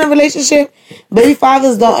 y'all not in a relationship, baby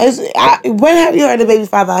fathers don't. When have you heard a baby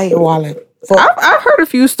father out here walling? I've heard a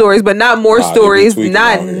few stories, but not more Nah, they be stories. tweaking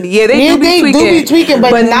Not out here. yeah, they Yeah, do be they tweaking. do be tweaking,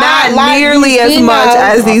 but not like nearly these as much females.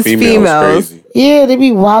 as My these female's females. crazy. Yeah, they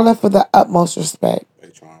be wilding for the utmost respect. They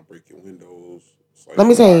trying to break your windows. It's like, Let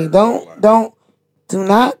me tell you, all right, all that. don't do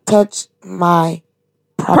not touch my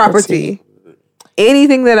property.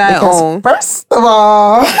 Anything that I Because own. first of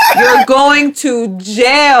all, You're going to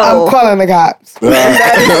jail. I'm calling the cops.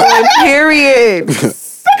 That is on period.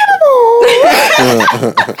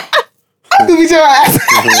 I'm gonna beat your ass.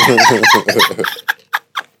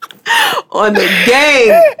 On the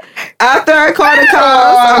game. After I call the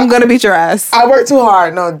cops, I'm gonna beat your ass. I work too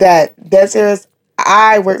hard. No, that's serious.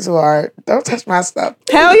 I work too hard. Don't touch my stuff.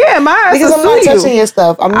 Hell yeah, my ass Because will I'm not sue touching you. your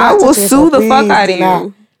stuff. I'm not I will touching your sue stuff. the fuck Please out do of not.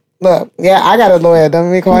 you. Look, yeah, I got a lawyer.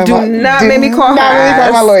 Don't make me call him. Do not make me call her Not make me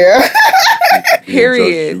call my ass. lawyer.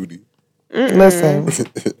 Period. Judge Judy. Listen,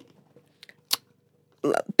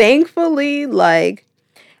 Thankfully, like,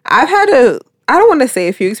 I've had I don't want to say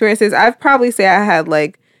a few experiences. I've probably say I had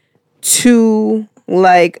like 2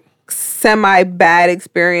 like semi bad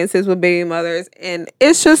experiences with baby mothers, and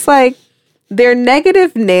it's just like they're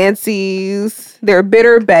negative Nancy's, they're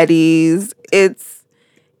bitter Bettys.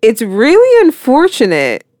 It's really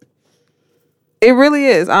unfortunate. It really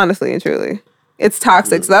is, honestly and truly. It's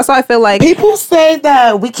toxic. So that's why I feel like people say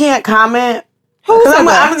that we can't comment. Who said I'm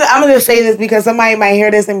that? gonna just say this because somebody might hear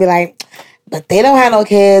this and be like, but they don't have no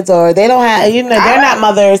kids, or they don't have, they're not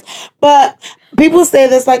mothers. But people say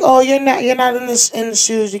this like, oh, you're not in the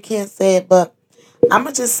shoes, you can't say it. But I'm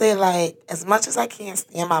gonna just say, like, as much as I can't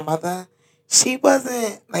stand my mother, she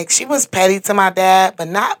wasn't like, she was petty to my dad, but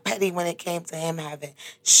not petty when it came to him having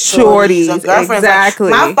shorties or girlfriends. Exactly.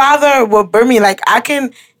 Like, my father would bring me, like, I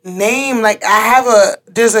can name, like,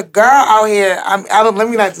 there's a girl out here. Let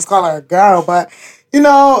me not just call her a girl, but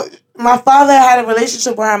my father had a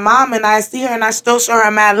relationship with her mom, and I see her, and I still show her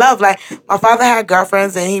mad love. Like, my father had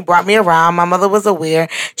girlfriends, and he brought me around. My mother was aware.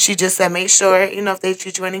 She just said, make sure, if they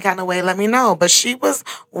treat you any kind of way, let me know. But she was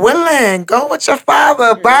willing. Go with your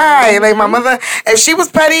father. Bye. Like, my mother, if she was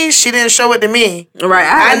petty, she didn't show it to me. Right.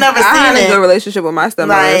 I had a good relationship with my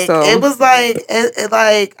stepmother. Like, so it was like,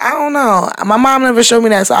 like, I don't know. My mom never showed me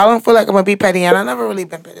that, so I don't feel like I'm going to be petty, and I never really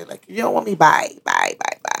been petty. Like, if you don't want me, bye.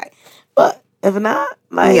 But if not,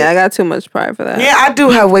 like, yeah, I got too much pride for that. yeah, I do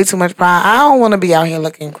have way too much pride. I don't want to be out here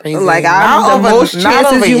looking crazy. Like, the most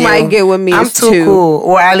chances you might get with me I'm is too cool,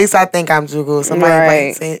 or at least I think I'm too cool. Somebody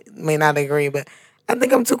Right. may not agree, but I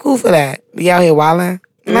think I'm too cool for that. Be out here wilding.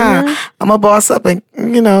 Nah, I'm a boss up and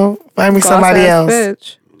find me somebody else.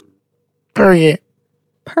 Bitch. Period.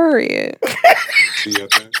 T at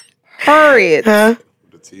the end? Period. Huh?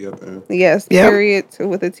 The T at the end? Yes. Yep. Period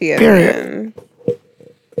with a T at the Period. end.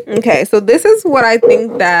 Okay, so this is what I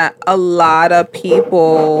think that a lot of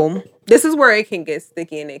people. This is where it can get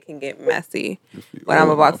sticky and it can get messy. What I'm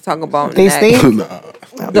about to talk about They next. stink?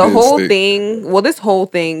 The whole thing, well, this whole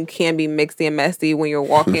thing can be mixy and messy when you're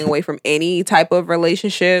walking away from any type of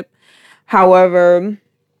relationship. However,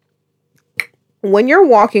 when you're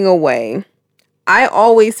walking away, I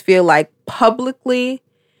always feel like publicly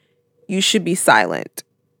you should be silent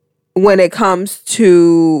when it comes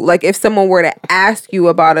to, like, if someone were to ask you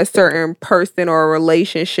about a certain person or a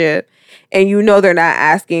relationship and they're not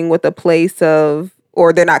asking with a place of,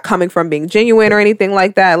 or they're not coming from being genuine or anything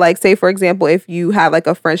like that. Like, say, for example, if you have like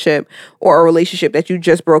a friendship or a relationship that you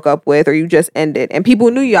just broke up with or you just ended and people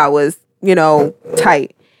knew y'all was,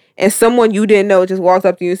 tight, and someone you didn't know just walked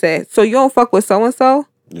up to you and said, so you don't fuck with so-and-so?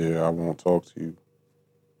 Yeah, I won't talk to you.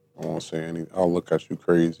 I won't say anything. I'll look at you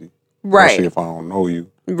crazy. Right. Especially if I don't know you.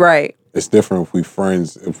 Right. It's different if we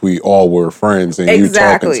friends, if we all were friends and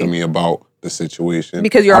Exactly. you talking to me about the situation.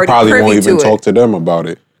 Because you're already I probably privy won't even to talk it. to them about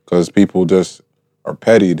it because people just are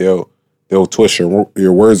petty. They'll twist your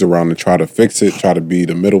words around and try to fix it, try to be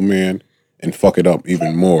the middleman and fuck it up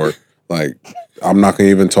even more. Like, I'm not going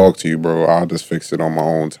to even talk to you, bro. I'll just fix it on my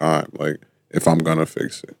own time. Like, if I'm going to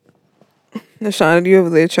fix it. Nashana, do you over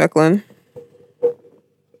there chuckling?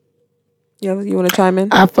 You want to chime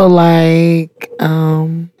in? I feel like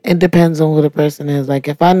it depends on who the person is. Like,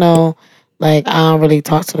 if I know, like, I don't really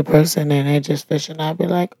talk to the person and they're just fishing, I'd be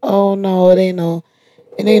like, oh no, it ain't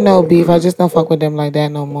no beef. I just don't fuck with them like that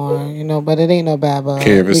no more, but it ain't no bad blood.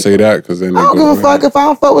 Can't even say that because then I don't give a fuck if I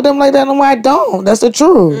don't fuck with them like that no more. I don't. That's the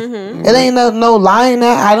truth. Mm-hmm. It ain't no lying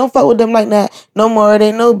that. I don't fuck with them like that no more. It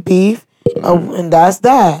ain't no beef. And that's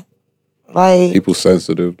that. Like, people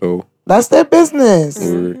sensitive though. that's their business.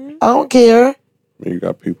 Mm-hmm. I don't care. You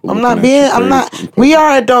got people. We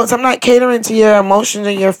are adults. I'm not catering to your emotions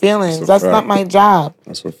and your feelings. That's not my job.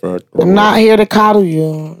 That's a fact. I'm not here to coddle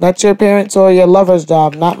you. That's your parents' or your lover's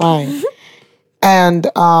job, not mine. And,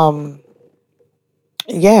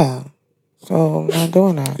 yeah. So I'm not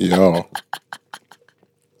doing that. Yo.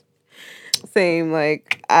 Same.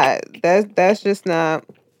 Like, that's just not,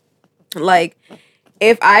 like,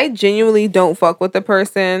 if I genuinely don't fuck with the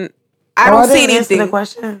person, I don't see didn't answer anything. the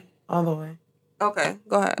question all the way. Okay,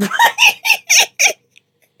 go ahead.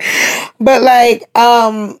 But like,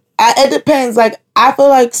 it depends. Like, I feel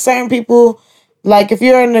like certain people, like if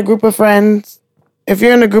you're in a group of friends,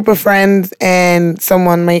 and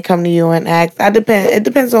someone may come to you and ask, it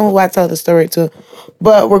depends on who I tell the story to.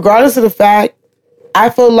 But regardless of the fact, I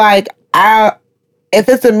feel like if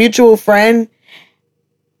it's a mutual friend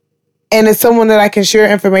and it's someone that I can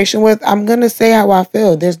share information with, I'm going to say how I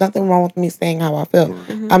feel. There's nothing wrong with me saying how I feel.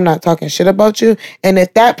 Mm-hmm. I'm not talking shit about you. And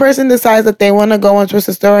if that person decides that they want to go and twist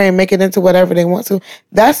the story and make it into whatever they want to,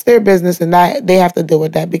 that's their business, and they have to deal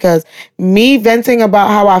with that. Because me venting about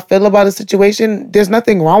how I feel about a situation, there's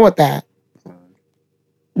nothing wrong with that.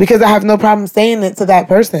 Because I have no problem saying it to that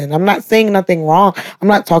person. I'm not saying nothing wrong. I'm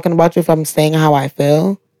not talking about you if I'm saying how I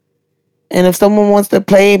feel. And if someone wants to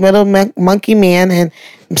play middle monkey man and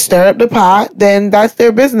stir up the pot, then that's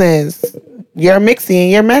their business. You're mixy and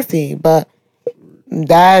you're messy, but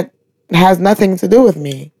that has nothing to do with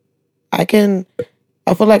me. I feel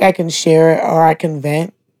like I can share it or I can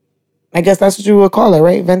vent. I guess that's what you would call it,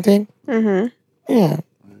 right? Venting? Mm-hmm. Yeah.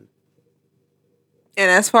 And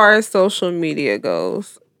as far as social media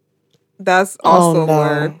goes, that's also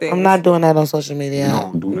where things... I'm not doing that on social media.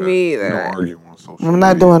 Don't do that. Me either. Don't argue on social media. I'm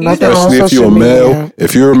not doing nothing Especially on social media.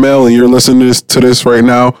 If you're a male and you're listening to this right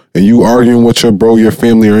now and you arguing with your bro, your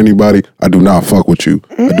family, or anybody, I do not fuck with you.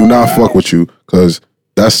 I do not fuck with you because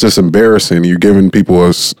that's just embarrassing. You're giving people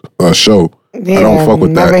a show. Yeah, I don't fuck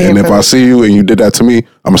with that. And if I see you and you did that to me, I'm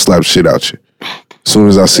going to slap the shit out you. As soon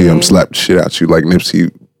as I see you, I'm slap the shit out you like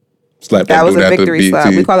Nipsey. That was a victory slap.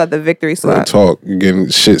 We call that the victory slap. Talk. You're getting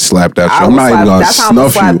shit slapped at you. I'm not even going to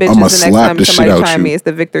snuff you. I'm going to slap the shit out you. It's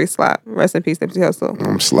the victory slap. Rest in peace, Nipsey Hussle.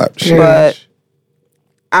 I'm slap the shit out But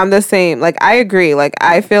I'm the same. Like, I agree. Like,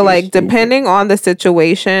 I feel like depending on the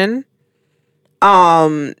situation,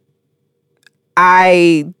 I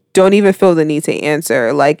don't even feel the need to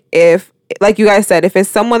answer. Like, like you guys said, if it's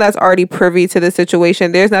someone that's already privy to the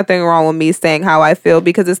situation, there's nothing wrong with me saying how I feel,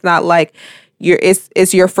 because it's not like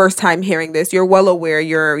it's your first time hearing this. You're well aware.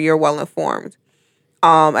 You're well informed.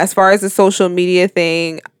 As far as the social media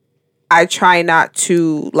thing, I try not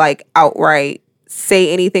to like outright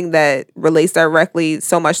say anything that relates directly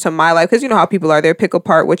so much to my life, because you know how people are. They pick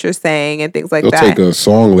apart what you're saying and things like that. They'll take a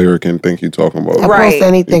song lyric and think you're talking about. Right. Post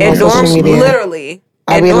anything on social media. Literally.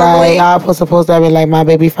 I'll be like, I'll post I'll be like, my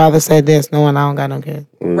baby father said this, knowing I don't got no kids.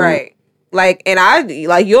 Right. Like, and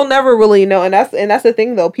you'll never really know. And that's the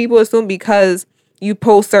thing though. People assume because you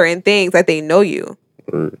post certain things that they know you.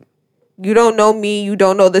 Right. You don't know me. You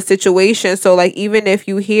don't know the situation. So like, even if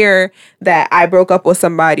you hear that I broke up with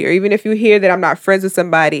somebody, or even if you hear that I'm not friends with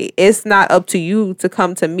somebody, it's not up to you to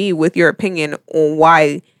come to me with your opinion on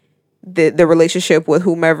why the relationship with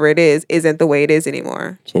whomever it is isn't the way it is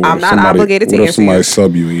anymore. So I'm not obligated to answer. What if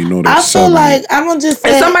somebody sub you and you know they I feel like I'm gonna just say,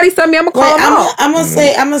 if somebody sub me, I'm gonna call them out. I'm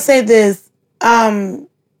gonna say this.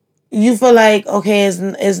 You feel like okay,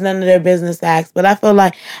 it's none of their business to ask, but I feel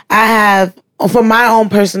like I have, for my own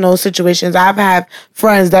personal situations, I've had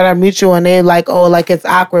friends that are mutual and they're like, oh, like it's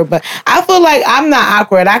awkward, but I feel like I'm not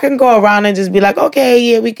awkward. I can go around and just be like, okay,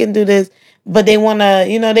 yeah, we can do this, but they wanna,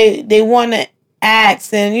 they wanna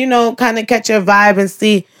ask and kind of catch your vibe and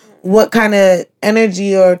see what kind of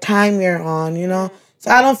energy or time you're on, So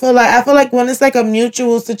I feel like when it's like a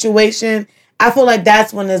mutual situation, I feel like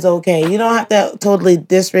that's when it's okay. You don't have to totally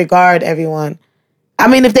disregard everyone. I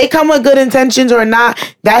mean, if they come with good intentions or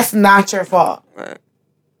not, that's not your fault. Right.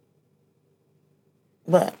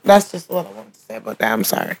 But that's just what I wanted to say about that. I'm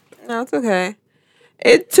sorry. No, it's okay.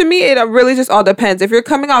 To me, it really just all depends. If you're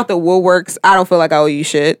coming out the woodworks, I don't feel like I owe you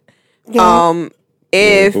shit. Yeah.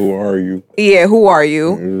 Who are you? Yeah, who are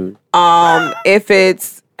you? Mm-hmm. If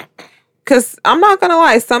it's, because I'm not gonna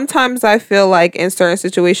lie, sometimes I feel like in certain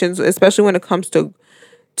situations, especially when it comes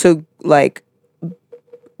to like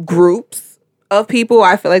groups of people,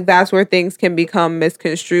 I feel like that's where things can become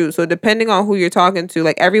misconstrued. So depending on who you're talking to,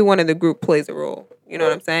 like everyone in the group plays a role. You know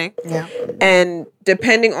what I'm saying? Yeah. And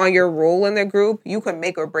depending on your role in the group, you can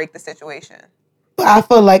make or break the situation. I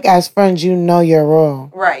feel like as friends, you know your role.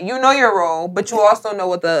 Right. You know your role, but you also know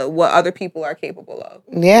what other people are capable of.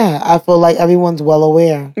 Yeah. I feel like everyone's well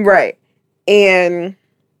aware. Right. And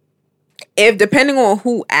if depending on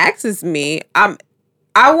who asks me, I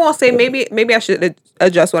won't say, maybe I should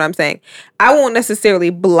adjust what I'm saying. I won't necessarily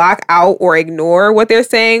block out or ignore what they're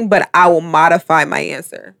saying, but I will modify my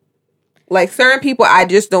answer. Like certain people, I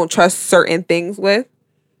just don't trust certain things with.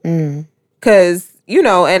 Because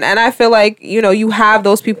and I feel like, you have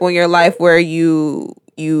those people in your life where you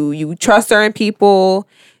trust certain people,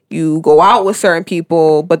 you go out with certain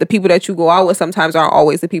people, but the people that you go out with sometimes aren't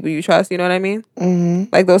always the people you trust. You know what I mean? Mm-hmm.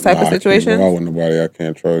 Like those type of I can't situations. go out with nobody I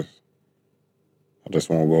can't trust. I just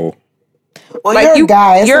won't go. Well, Like you're a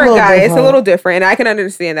guy. It's you're a a guy. different. It's a little different, and I can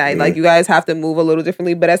understand that. Like you guys have to move a little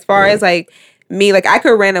differently. But as far as like me, like I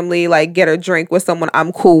could randomly like get a drink with someone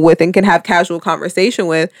I'm cool with and can have casual conversation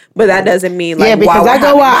with, but that doesn't mean like because while we're I go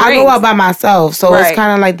having out. I go drinks. out by myself, so Right. it's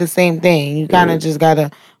kind of like the same thing. You kind of just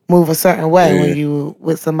gotta move a certain way when Yeah. you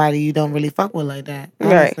with somebody you don't really fuck with like that.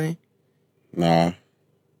 Right. Honestly, Nah,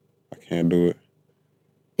 I can't do it.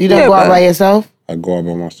 you don't Yeah, go out but- by yourself. I go out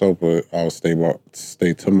by myself, but I'll stay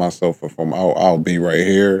to myself. If I'm out, I'll be right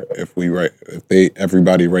here. If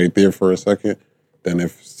everybody right there for a second, then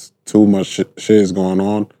if too much shit is going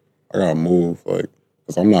on, I gotta move. Like,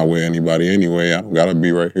 cause I'm not with anybody anyway. I don't gotta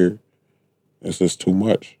be right here. It's just too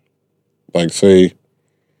much. Like, say,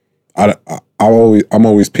 I'm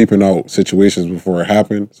always peeping out situations before it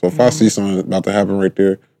happens. So if I see something about to happen right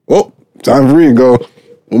there, oh, time for me to go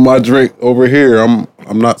with my drink over here. I'm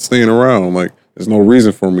not staying around. Like, there's no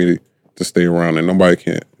reason for me to stay around, and nobody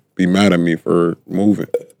can't be mad at me for moving.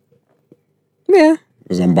 Yeah,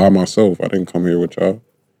 Because I'm by myself. I didn't come here with y'all.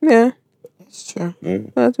 yeah, It's true. Yeah.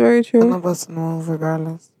 that's very true. None of us move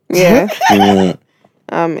regardless. Yeah, Yeah,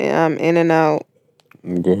 I'm in and out.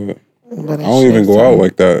 I'm good. But I don't even go out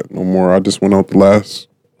like that no more. I just went out the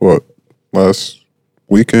last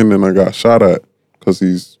weekend, and I got shot at because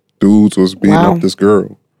these dudes was beating Wow. up this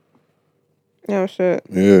girl. Oh shit.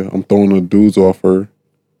 Yeah, I'm throwing the dudes off her,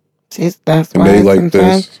 That's and why they like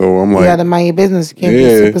sometimes this. So I'm you like, gotta mind your business. You can't be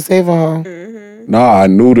Yeah. super safe on her. nah, I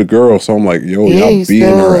knew the girl, so I'm like, yo, Yeah, y'all you beating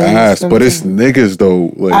her still- ass. But it's niggas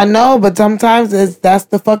though. Like, I know, but sometimes that's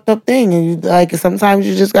the fucked up thing. And you, like sometimes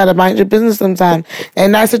you just gotta mind your business. Sometimes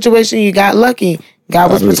in that situation, you got lucky.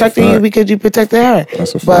 God was That is a protecting you fact. because you protected her.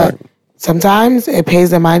 That's a But fact. sometimes it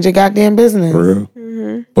pays to mind your goddamn business. For real.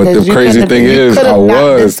 But 'Cause the you crazy couldn't thing have- you is, could I have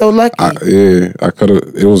not been was so lucky. I could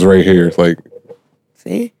have. It was right here. Like,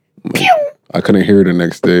 See, I couldn't hear it the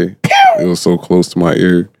next day. It was so close to my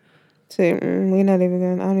ear. See, we not even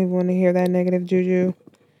gonna. I don't even want to hear that negative juju.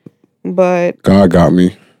 But God got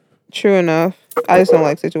me. true enough, I just don't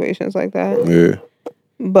like situations like that. Yeah.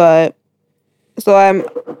 But so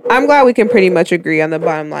I'm glad we can pretty much agree on the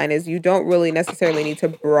bottom line is you don't really necessarily need to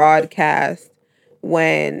broadcast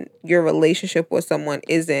when your relationship with someone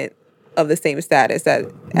isn't of the same status as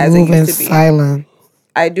move it in used to be. silence.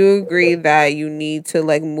 I do agree that you need to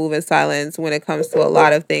like move in silence when it comes to a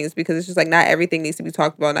lot of things because it's just like not everything needs to be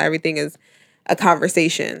talked about. Not everything is a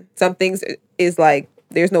conversation. Some things is like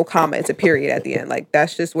there's no comma. It's a period at the end. Like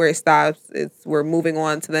that's just where it stops. We're moving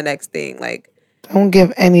on to the next thing. Like Don't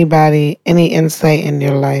give anybody any insight in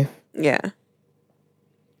your life. yeah,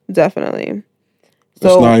 definitely. It's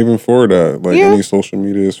not even for that. Like, Yeah. any social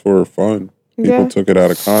media is for fun. People Yeah. took it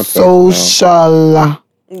out of context. now. Social.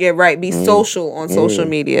 Yeah, right. Be social on social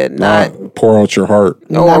media, not Pour out your heart.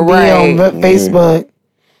 Not be on right. Facebook.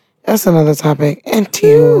 That's another topic.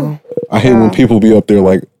 NTU. I hate when people be up there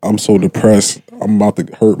like, I'm so depressed. I'm about to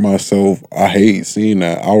hurt myself. I hate seeing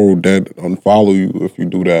that. I will dead unfollow you if you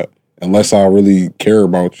do that. Unless I really care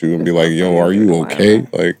about you and be like, yo, are you okay?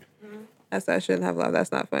 Like, that's I shouldn't have laughed.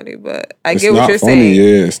 That's not funny, but I it's get what not you're funny. saying.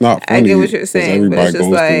 Yeah, it's not funny. I get what you're 'cause saying, but Everybody it's just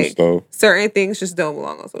goes like through stuff. certain things just don't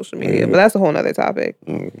belong on social media. Yeah. But that's a whole nother topic.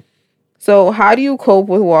 So, how do you cope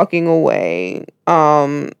with walking away?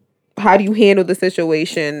 How do you handle the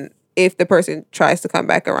situation if the person tries to come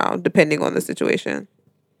back around, depending on the situation?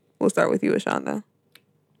 We'll start with you, Ashanda.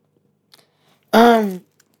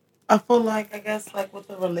 I feel like I guess like with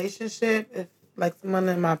a relationship, if like someone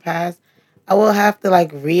in my past, I will have to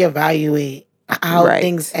like reevaluate how Right.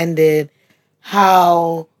 things ended,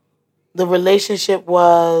 how the relationship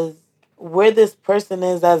was, where this person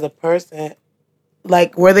is as a person,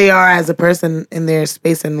 like where they are as a person in their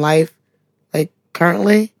space in life, like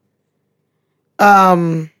currently.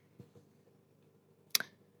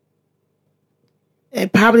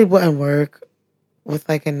 It probably wouldn't work with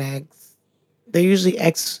like an ex. They're usually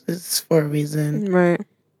exes for a reason. Right.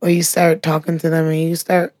 Or you start talking to them and you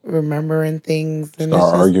start remembering things and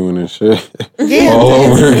Start arguing and shit. yeah, all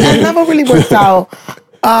over it again. never really works out.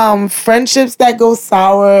 Friendships that go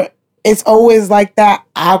sour, it's always like that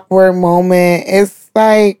awkward moment. It's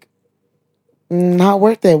like not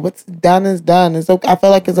worth it. What's done is done. It's okay. I feel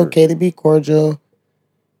like it's okay to be cordial,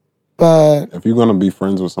 but If you're gonna be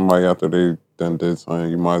friends with somebody after they then did something,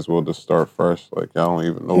 you might as well just start fresh. Like, y'all don't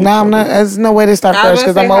even know. no, each I'm not. other. There's no way to start I was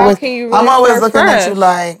fresh because gonna say, I'm how always, can you really I'm always start looking at you fresh?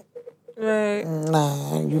 like, Right.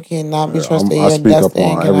 nah, you cannot be Yeah, trusted. I You're speak up dusty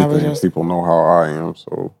and on cannot be everything. trusted. People know how I am,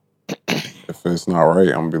 so if it's not right,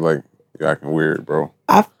 I'm gonna be like, You acting weird, bro.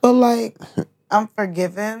 I feel like I'm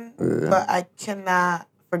forgiven, but I cannot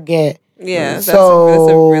forget. Yeah, that's So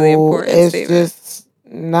a really important it's statement. just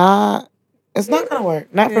not. It's not gonna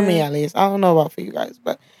work. Not for me, at least. I don't know about for you guys,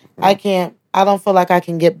 but I can't. I don't feel like I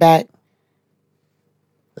can get back.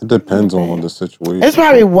 It depends on the situation. It's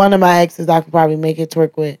probably one of my exes I could probably make it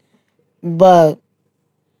work with, but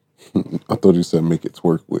I thought you said make it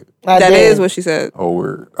twerk with. That is what she said. Oh,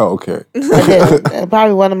 word. Oh, okay. I did.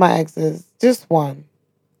 Probably one of my exes, just one,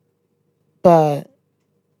 but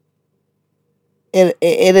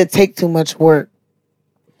it'd take too much work.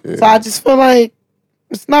 Yeah. So I just feel like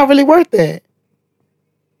it's not really worth it.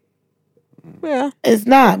 Yeah. It's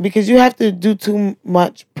not, because you have to do too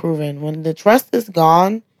much proving. When the trust is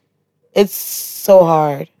gone, it's so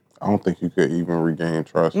hard. I don't think you could even regain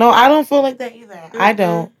trust. No, I don't feel like that either. Mm-hmm. I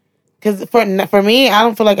don't. Because for me, I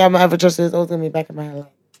don't feel like I'm ever trusted. It's always going to be back in my head.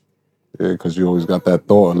 Yeah, because you always got that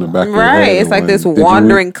thought in the back of your head. Right. It's like this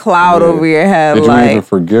wandering cloud over your head. Did you even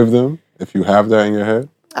forgive them if you have that in your head?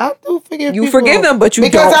 I do forgive you people. Forgive them, but you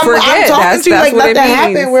because don't forget. I'm talking to you like nothing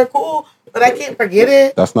happened. We're cool, but I can't forget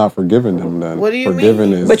it. That's not forgiving them then. What do you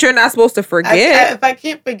Forgiving mean? But you're not supposed to forget. If I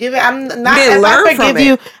can't forgive it, I'm not. If I forgive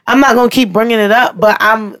you, I'm not gonna keep bringing it up. But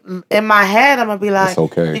I'm in my head. I'm gonna be like, it's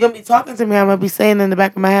okay. You're gonna be talking to me. I'm gonna be saying in the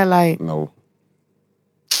back of my head like, no,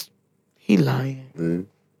 he lying.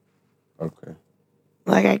 Yeah. Okay.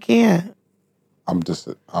 Like I can't. I'm just.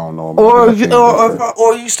 I don't know.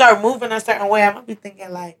 Or you start moving a certain way. I'm gonna be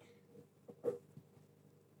thinking like.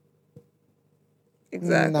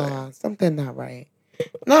 Exactly. Nah, something not right.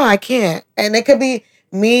 No, I can't. And it could be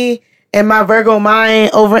me and my Virgo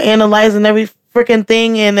mind overanalyzing every freaking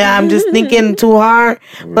thing, and I'm just thinking too hard.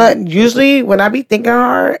 But usually, when I be thinking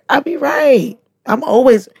hard, I be right. I'm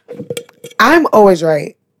always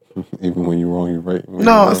right. Even when you're wrong, you're right.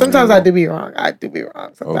 No, sometimes I do be wrong. I do be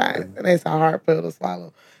wrong sometimes, okay. And it's a hard pill to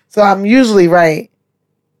swallow. So I'm usually right.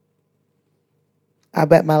 I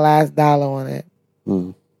bet my last dollar on it.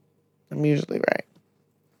 I'm usually right.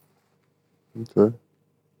 Okay.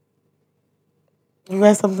 You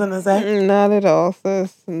got something to say? Not at all,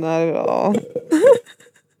 sis. Not at all.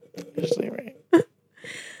 Usually right.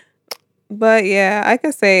 But yeah, I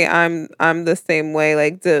could say I'm the same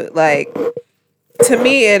way. To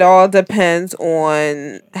me, it all depends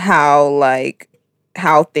on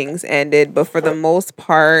how things ended. But for the most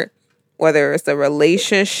part, whether it's a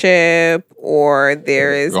relationship or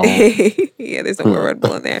there is there's some more Red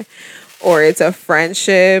Bull in there, or it's a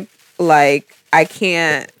friendship. Like, I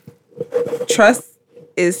can't. Trust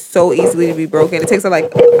is so easily to be broken. It takes I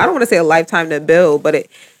don't want to say a lifetime to build, but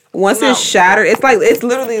once it's shattered, it's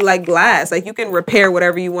literally like glass. Like, you can repair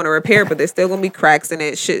whatever you want to repair, but there's still gonna be cracks in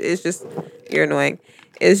it. Shit, it's just, you're annoying.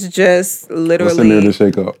 It's just literally. What's in there to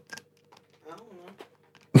shake up?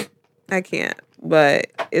 I can't. But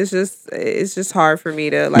it's just hard for me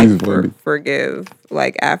to forgive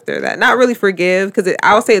after that. Not really forgive, because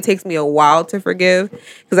I would say it takes me a while to forgive,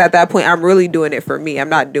 because at that point I'm really doing it for me. I'm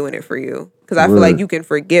not doing it for you, because I feel like you can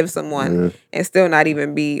forgive someone and still not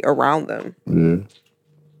even be around them. Yeah,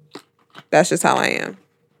 that's just how I am.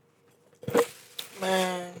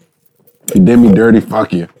 Man, you did me dirty.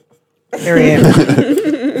 Fuck you.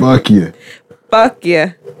 Fuck you. Fuck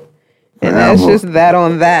you. And that's just that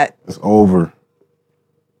on that. It's over.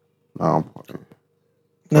 No,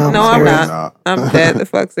 I'm not. I'm dead the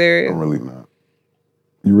fuck serious. I'm really not.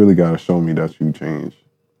 You really gotta show me that you changed.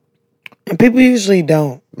 And people usually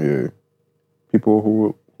don't. Yeah. People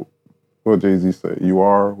who, what Jay-Z said, you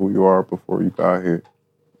are who you are before you got here.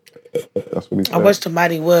 That's what he said. I wish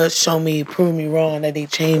somebody would show me, prove me wrong, that they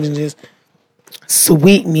changed and just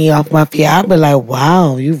sweep me off my feet. I'd be like,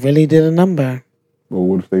 wow, you really did a number. Well,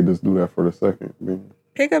 what if they just do that for the second? Man?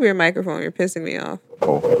 Pick up your microphone. You're pissing me off.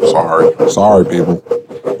 Oh, sorry. Sorry, people.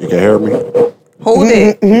 You can hear me? Hold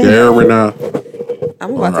it. You can hear me now?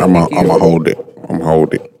 I'm about to I'm going to hold it. I'm going to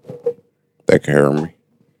hold it. They can hear me.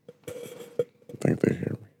 I think they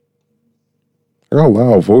hear me. I got a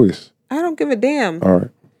loud voice. I don't give a damn. All right.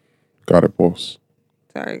 Got it, boss.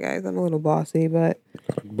 Sorry, guys. I'm a little bossy, but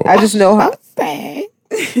I just know how.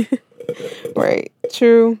 Right.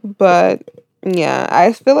 True. But yeah,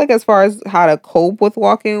 I feel like as far as how to cope with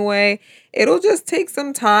walking away, it'll just take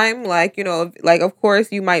some time. Of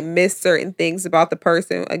course, you might miss certain things about the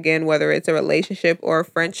person, again, whether it's a relationship or a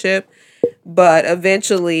friendship. But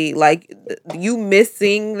eventually, you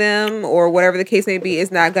missing them or whatever the case may be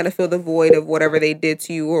is not going to fill the void of whatever they did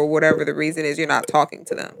to you or whatever the reason is you're not talking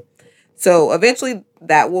to them. So eventually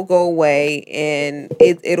that will go away and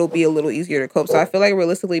it'll be a little easier to cope. So I feel like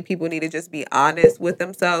realistically people need to just be honest with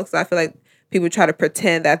themselves. So I feel like people try to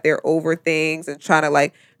pretend that they're over things and trying to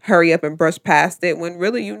hurry up and brush past it, when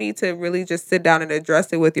really you need to really just sit down and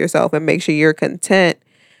address it with yourself and make sure you're content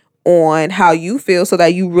on how you feel so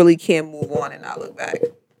that you really can move on and not look back.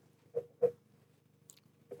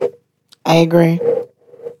 I agree.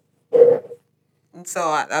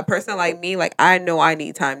 So a person like me, like, I know I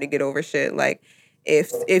need time to get over shit. Like,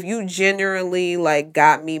 if you genuinely like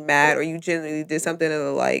got me mad, or you genuinely did something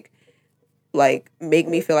to like make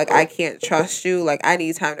me feel like I can't trust you, like, I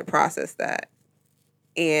need time to process that.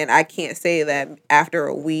 And I can't say that after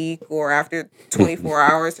a week or after 24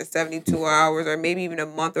 hours or 72 hours or maybe even a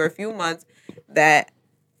month or a few months that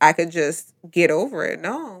I could just get over it.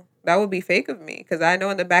 No, that would be fake of me, because I know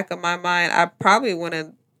in the back of my mind I probably want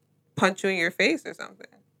to punch you in your face or something.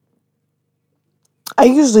 I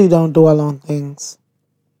usually don't dwell on things.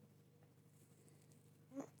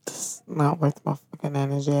 It's not worth my fucking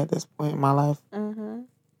energy at this point in my life. Mm-hmm.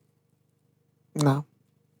 No.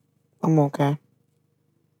 I'm okay.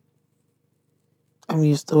 I'm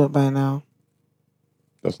used to it by now.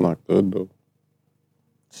 That's not good though.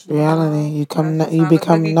 It's reality. You That's you how the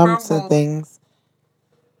become cookie numb to crumbles. things.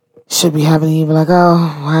 Should be happening. You be like, oh,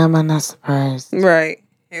 why am I not surprised? Right.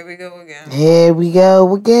 Here we go again. Here we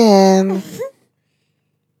go again.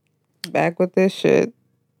 Back with this shit.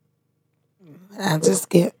 I just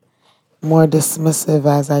get more dismissive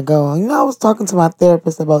as I go. You know, I was talking to my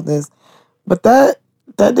therapist about this, but that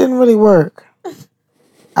didn't really work.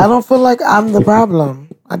 I don't feel like I'm the problem.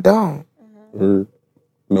 I don't. Or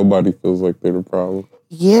nobody feels like they're the problem.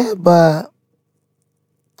 Yeah, but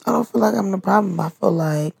I don't feel like I'm the problem. I feel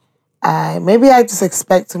like maybe I just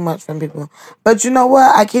expect too much from people. But you know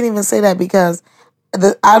what? I can't even say that because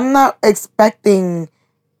I'm not expecting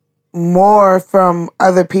more from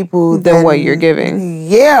other people Than what you're giving.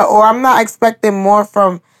 Yeah, or I'm not expecting more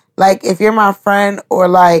from, like, if you're my friend or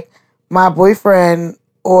like my boyfriend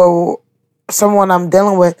or someone I'm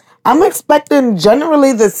dealing with, I'm expecting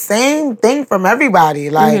generally the same thing from everybody.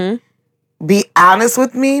 Like, be honest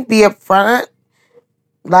with me, be upfront,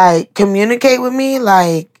 like, communicate with me.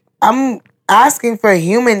 Like, I'm asking for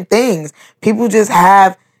human things. People just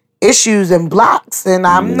have issues and blocks, and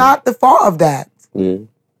I'm not the fault of that. Yeah.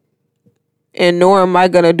 And nor am I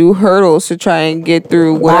gonna do hurdles to try and get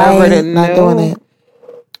through whatever. Not doing it.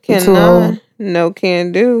 Too old. No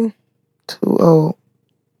can do. Too old.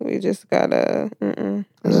 We just gotta. I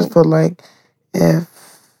just feel like if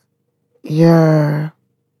your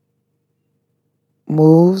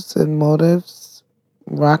moves and motives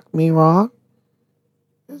rock me wrong,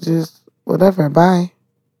 just whatever. Bye.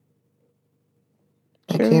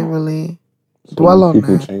 I can't really dwell on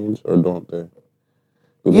people that. change or don't they?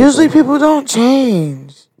 Usually people don't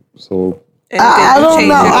change. So I don't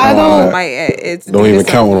know. I don't. Don't even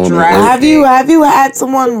count on Have you had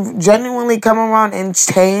someone genuinely come around and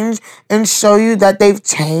change and show you that they've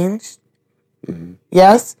changed? Mm-hmm.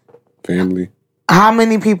 Yes. Family. How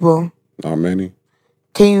many people? Not many.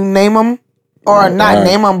 Can you name them, or not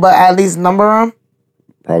name them, but at least number them?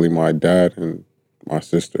 Probably my dad and my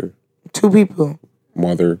sister. 2 people.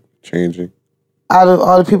 Mother changing. Out of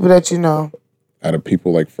all the people that you know. Out of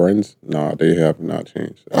people like friends, nah, they have not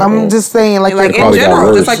changed. I'm just saying, like in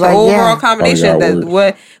general, just like the overall combination. That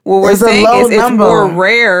what we're saying is it's more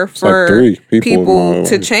rare for like people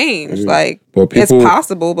to change. Yeah. Like, but it's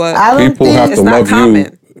possible, but people have to love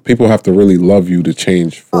you. People have to really love you to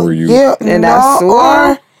change for you. Yeah, and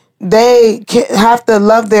or they have to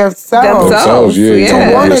love themselves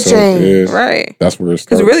to want to change. Right. That's where it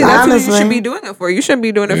starts. Because really, that's what you should be doing it for. You shouldn't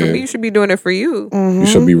be doing it for me. You should be doing it for you. Mm-hmm. You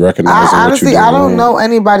should be recognizing honestly, I don't know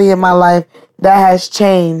anybody in my life that has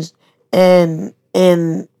changed and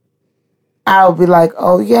I'll be like,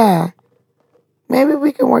 oh yeah, maybe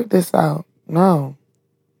we can work this out. No.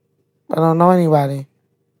 I don't know anybody.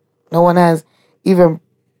 No one has even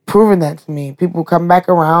proven that to me. People come back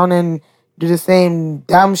around and do the same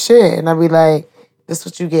dumb shit, and I'll be like, this is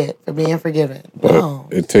what you get for being forgiven. But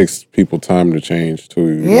it takes people time to change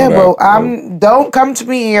too. Yeah, but don't come to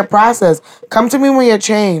me in your process. Come to me when you're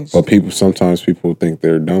changed. But sometimes people think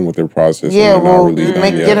they're done with their process. Yeah, and well, not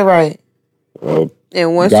really get it right. Well,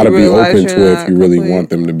 and once you gotta be open to it if you really complete. want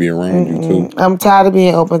them to be around you too. I'm tired of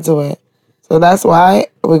being open to it. So that's why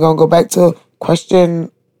we're gonna go back to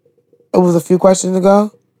question. It was a few questions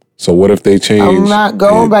ago. So what if they change? I'm not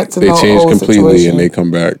going back to they no change old completely situation. and they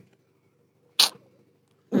come back.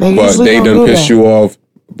 But they done pissed you off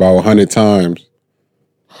about 100 times.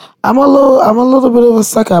 I'm a little bit of a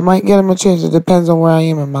sucker. I might get him a change. It depends on where I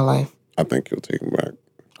am in my life. I think you'll take him back.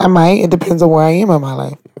 I might. It depends on where I am in my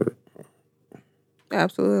life.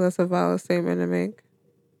 Absolutely, that's a valid statement to make.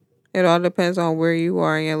 It all depends on where you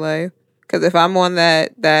are in your life. Because if I'm on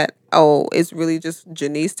that oh, it's really just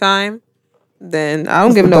Janice time, then I don't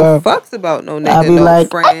That's give the no dub. fucks about no I'll nigga, be no like,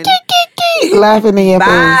 friend. laughing in your face.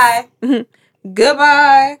 Bye.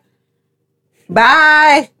 Goodbye.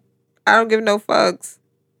 Bye. I don't give no fucks.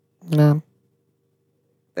 No.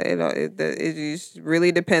 It just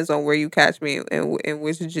really depends on where you catch me and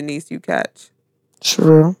which Janice you catch.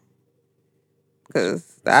 True.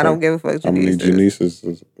 Because I don't give a fuck. How many Janices.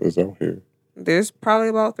 Janices is out here? There's probably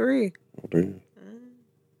about 3. Oh, damn.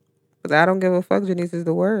 But I don't give a fuck. Janice is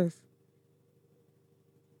the worst.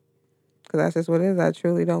 Because that's just what it is. I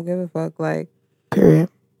truly don't give a fuck. Like, Period.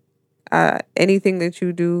 anything that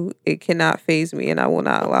you do, it cannot faze me, and I will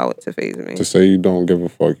not allow it to faze me. To say you don't give a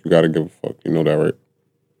fuck, you gotta give a fuck. You know that, right?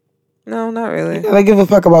 No, not really. I give a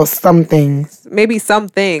fuck about some things. Maybe some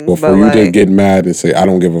things, Well, but for you like, to get mad and say I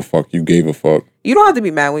don't give a fuck, you gave a fuck. you don't have to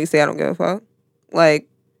be mad when you say I don't give a fuck. Like,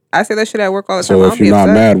 I say that shit at work all the time. So I if don't be you're not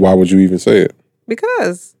upset. mad, why would you even say it?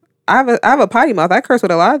 Because I have a potty mouth. I curse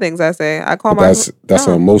with a lot of things I say. I call But that's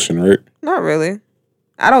no, an emotion, right? not really.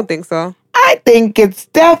 I don't think so. I think it's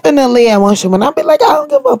definitely emotional. When I be like, I don't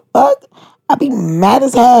give a fuck, I be mad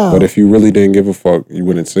as hell. But if you really didn't give a fuck, you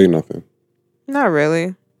wouldn't say nothing. Not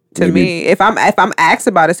really. To Maybe- me, if I'm asked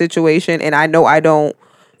about a situation and I know I don't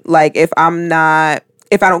like, if I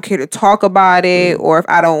don't care to talk about it or if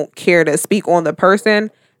I don't care to speak on the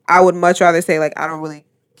person, I would much rather say like I don't really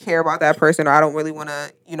care about that person or I don't really want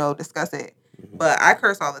to, discuss it. But I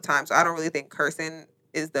curse all the time, so I don't really think cursing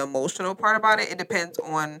is the emotional part about it. It depends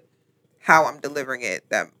on how I'm delivering it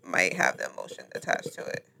that might have the emotion attached to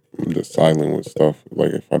it. I'm just silent with stuff.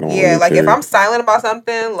 Like if I don't. Yeah, really like care. if I'm silent about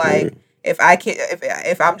something, like Yeah. if I can't,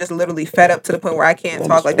 if I'm just literally fed up to the point where I can't I'm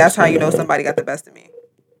talk, just like that's how you know silent. somebody got the best of me.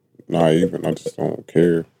 Not even. I just don't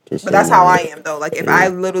care. Just But that's say how I nothing. am though. Like if Yeah. I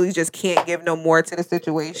literally just can't give no more to the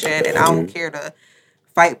situation and I don't care to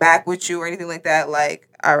fight back with you or anything like that, like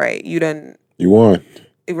all right, you done You won.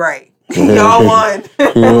 right. Y'all won.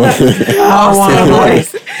 Y'all won.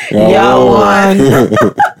 Y'all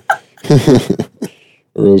won.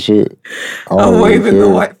 Real shit. I I'm don't really waving the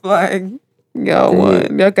care. white flag. Y'all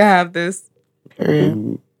won. Y'all can have this.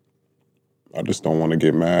 Period. I just don't want to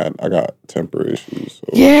get mad. I got temper issues. So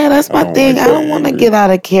Yeah, that's I my don't thing. like I don't that want to angry. get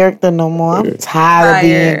out of character no more. I'm Yeah. tired of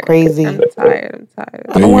being crazy. I'm tired.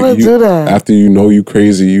 I don't want to do that. After you know you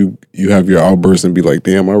crazy, you have your outburst and be like,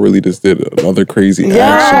 damn, I really just did another crazy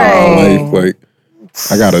action in my life.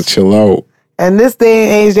 Like, I gotta chill out. And this day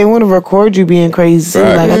and age, they want to record you being crazy.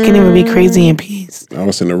 Fact. Like, I can't even be crazy in peace. Now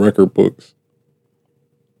it's in the record books.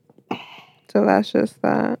 So that's just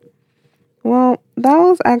that. Well, that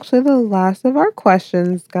was actually the last of our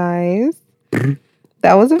questions, guys.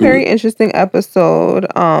 That was a very interesting episode.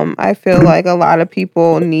 I feel like a lot of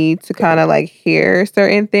people need to kind of like hear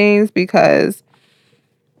certain things because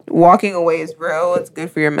walking away is real. It's good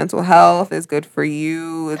for your mental health. It's good for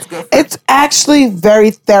you. It's good for It's actually very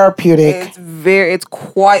therapeutic. it's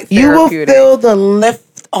quite You will therapeutic. feel the lift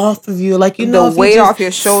off of you. Like, you The know, if weight you just off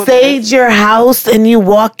your shoulders. sage your house and you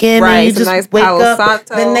walk in Right, and you it's a just nice wake Palo up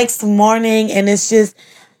Santo. the next morning and it's just,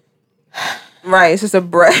 Right, it's just a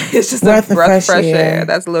breath. It's just Breath a of breath of fresh fresh air. air.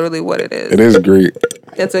 That's literally what it is. It is great.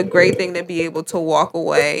 It's a great thing to be able to walk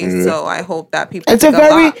away. Yeah. So I hope that people. it's a take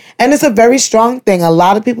very, lot. and it's a very strong thing. A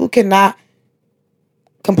lot of people cannot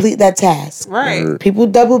complete that task. Right. People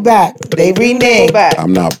double back. They renege.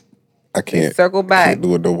 Double back. I can't. Circle back. Can't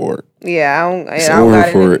do it no more. Yeah, I don't over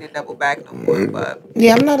got for anything to double back no more. But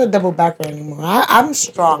Yeah, I'm not a double backer anymore. I'm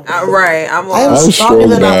strong. right, I am I'm stronger strong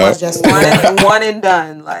than I now. was yesterday. one and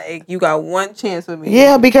done. Like you got one chance with me.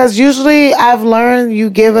 Yeah, because usually I've learned you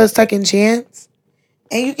give a second chance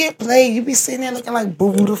and you get played. You be sitting there looking like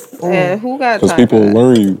boo the fool. And who got Because time people for that?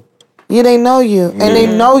 learn you. Yeah, they know you and they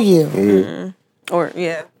know you. Or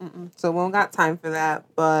yeah. So we don't got time for that.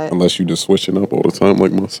 But Unless you just switching up all the time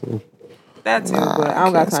like myself. that too. Nah, but I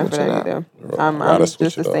don't I got can't time for switch it that up. either. Gotta I'm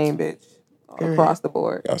switch just the it up. same bitch across the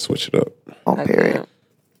board. Gotta switch it up. Oh, I period. can't.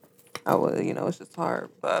 I will, it's just hard.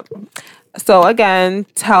 But so again,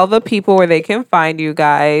 tell the people where they can find you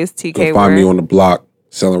guys. TK, You can find where? me on the block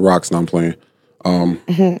selling rocks and I'm playing.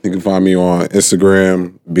 You can find me on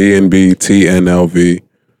Instagram, BNBTNLV.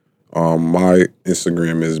 My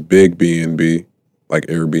Instagram is Big BNB, like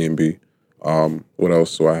Airbnb. What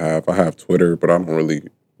else do I have? I have Twitter, but I don't really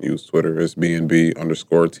use Twitter. It's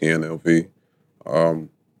BNB_TNLV.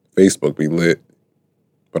 Facebook be lit,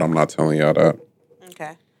 but I'm not telling y'all that.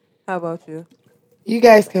 Okay. How about you? You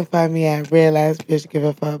guys can find me at Real Ass Bitch Give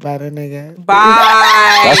a Fuck About a Nigga.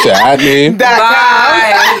 Bye. That's your ad name?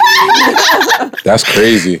 Bye. That's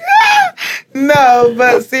crazy. No,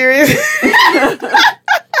 but seriously.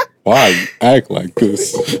 Why act like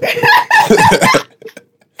this?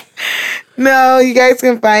 No, you guys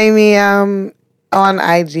can find me on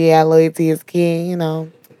IG at Loyalty is Key. You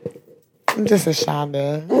know, I'm just a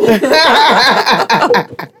Shonda.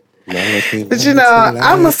 But you know,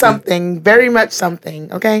 I'm a something, very much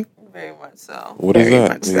something. Okay. Very much so. What is Very that?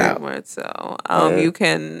 much so. Very much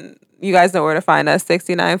so. You guys know where to find us.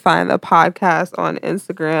 69 Find the Podcast on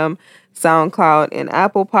Instagram, SoundCloud, and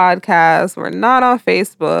Apple Podcasts. We're not on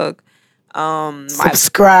Facebook.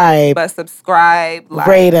 Subscribe. But subscribe, like,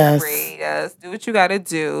 Rate us. Do what you got to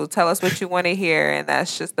do. Tell us what you want to hear, and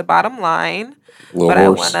that's just the bottom line. Little but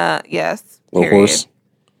horse. I want to, yes. Little period. horse.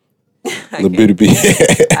 The bitty bee.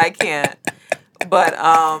 I can't. But,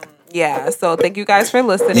 yeah, so thank you guys for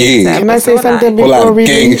listening. Yeah. Can I say something Whole lot before of we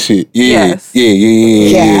gang leave? shit. Yeah. Yes.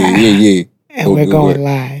 Yeah. And we're going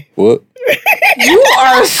live. What? You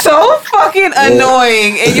are so fucking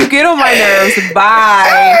annoying, and you get on my nerves.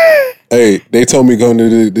 Bye. Hey, they told me going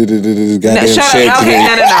to this goddamn Shut shed up. Okay,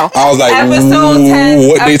 today. no. I was like, Episode 10.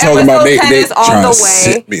 what they talking about? They is on trying the to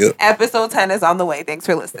set me way. up. Episode 10 is on the way. Thanks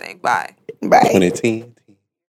for listening. Bye. Bye. 2010.